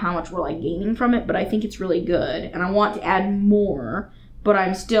I don't know how much we're, like, gaining from it, but I think it's really good. And I want to add more, but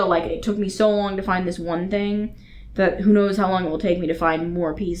I'm still, like, it took me so long to find this one thing that who knows how long it will take me to find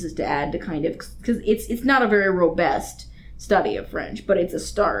more pieces to add to kind of, because it's not a very robust study of French, but it's a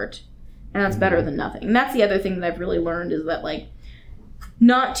start, and that's better than nothing. And that's the other thing that I've really learned, is that, like,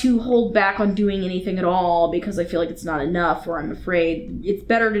 not to hold back on doing anything at all because I feel like it's not enough, or I'm afraid. It's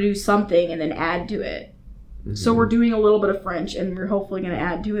better to do something and then add to it. So we're doing a little bit of French, and we're hopefully going to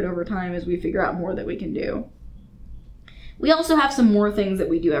add to it over time as we figure out more that we can do. We also have some more things that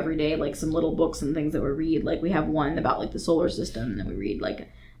we do every day, like some little books and things that we read. Like, we have one about, like, the solar system that we read, like,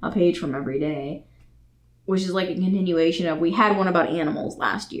 a page from every day, which is, like, a continuation of, we had one about animals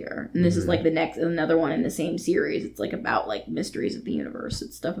last year, and this is, like, another one in the same series. It's, like, about, like, mysteries of the universe.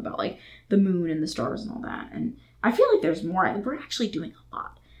 It's stuff about, like, the moon and the stars and all that. And I feel like there's more. We're actually doing a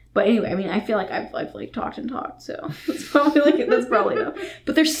lot. But anyway, I mean, I feel like I've like, talked and talked, so that's probably enough.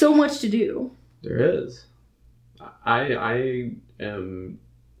 But there's so much to do. There is. I am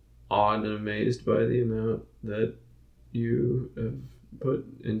awed and amazed by the amount that you have put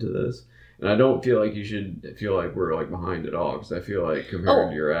into this. And I don't feel like you should feel like we're, like, behind at all, because I feel like compared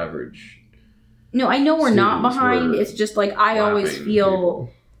to your average... No, I know we're not behind. It's just, like, I always feel... People.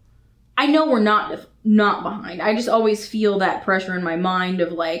 I know we're not behind. I just always feel that pressure in my mind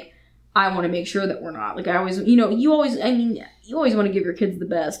of, like, I want to make sure that we're not. Like, I always, you always want to give your kids the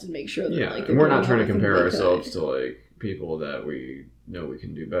best and make sure that, like... and we're not trying to compare ourselves to, like, people that we know we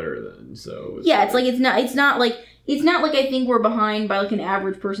can do better than, so... It's not like I think we're behind by, like, an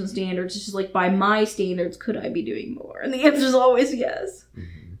average person's standards. It's just, like, by my standards, could I be doing more? And the answer is always yes.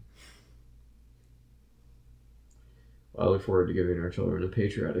 I look forward to giving our children a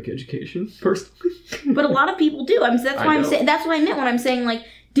patriotic education, personally. But a lot of people do. That's what I meant when I'm saying, like,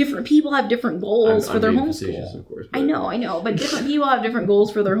 different people have different goals for their homeschool. Of course, I know. But different people have different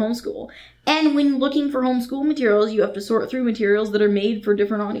goals for their homeschool. And when looking for homeschool materials, you have to sort through materials that are made for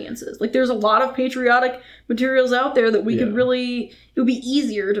different audiences. Like, there's a lot of patriotic materials out there that we could really... It would be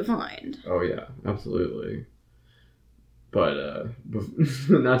easier to find. Oh, yeah. Absolutely. But,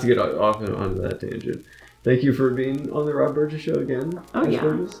 not to get off onto that tangent... Thank you for being on the Rob Burgess Show again. Oh, yeah.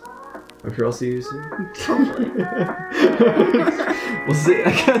 Burgess. I'm sure I'll see you soon. Hopefully. We'll see,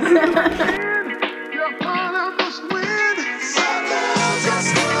 I guess.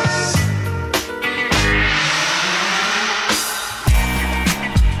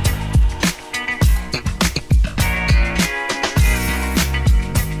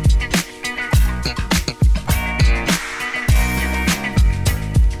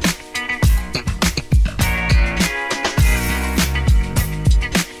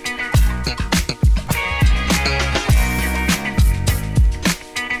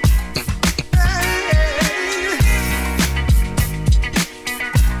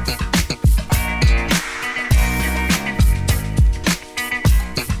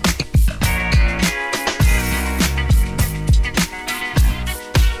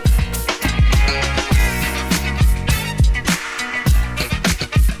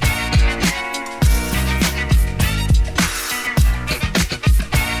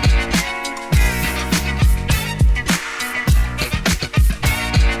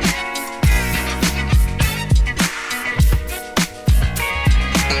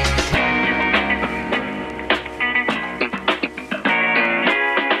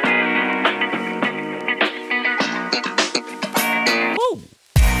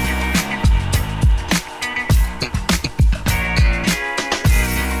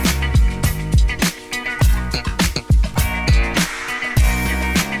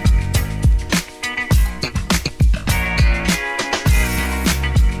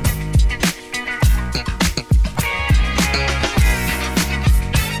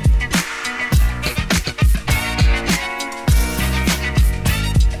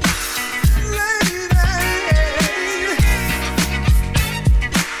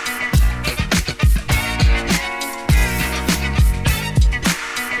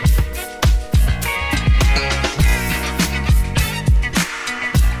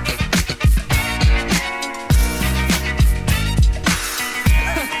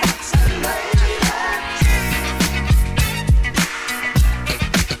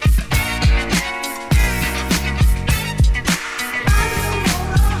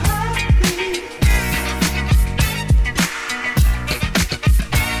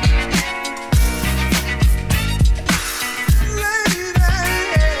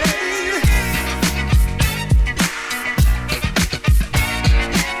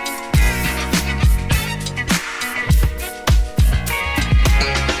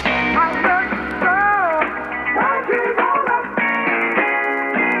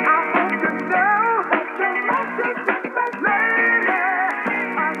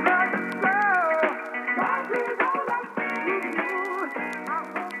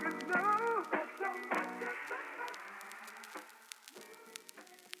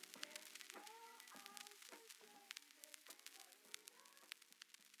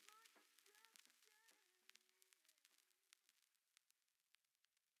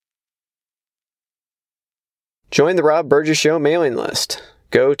 Join the Rob Burgess Show mailing list.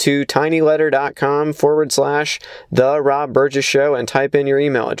 Go to tinyletter.com/The Rob Burgess Show and type in your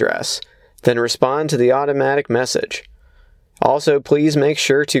email address. Then respond to the automatic message. Also, please make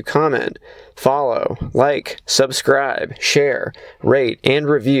sure to comment, follow, like, subscribe, share, rate, and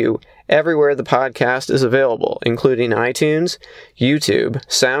review everywhere the podcast is available, including iTunes, YouTube,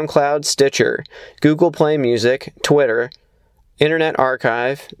 SoundCloud, Stitcher, Google Play Music, Twitter, Internet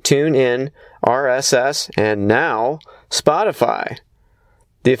Archive, TuneIn, RSS, and now Spotify.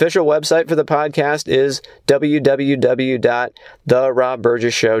 The official website for the podcast is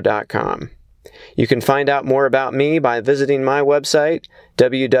www.therobburgessshow.com. You can find out more about me by visiting my website,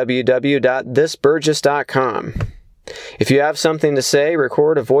 www.thisburgess.com. If you have something to say,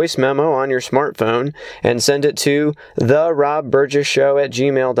 record a voice memo on your smartphone and send it to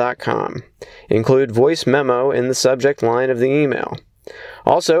therobburgessshow@gmail.com. Include voice memo in the subject line of the email.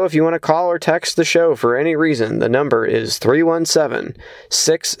 Also, if you want to call or text the show for any reason, the number is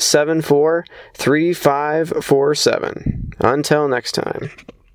 317-674-3547. Until next time.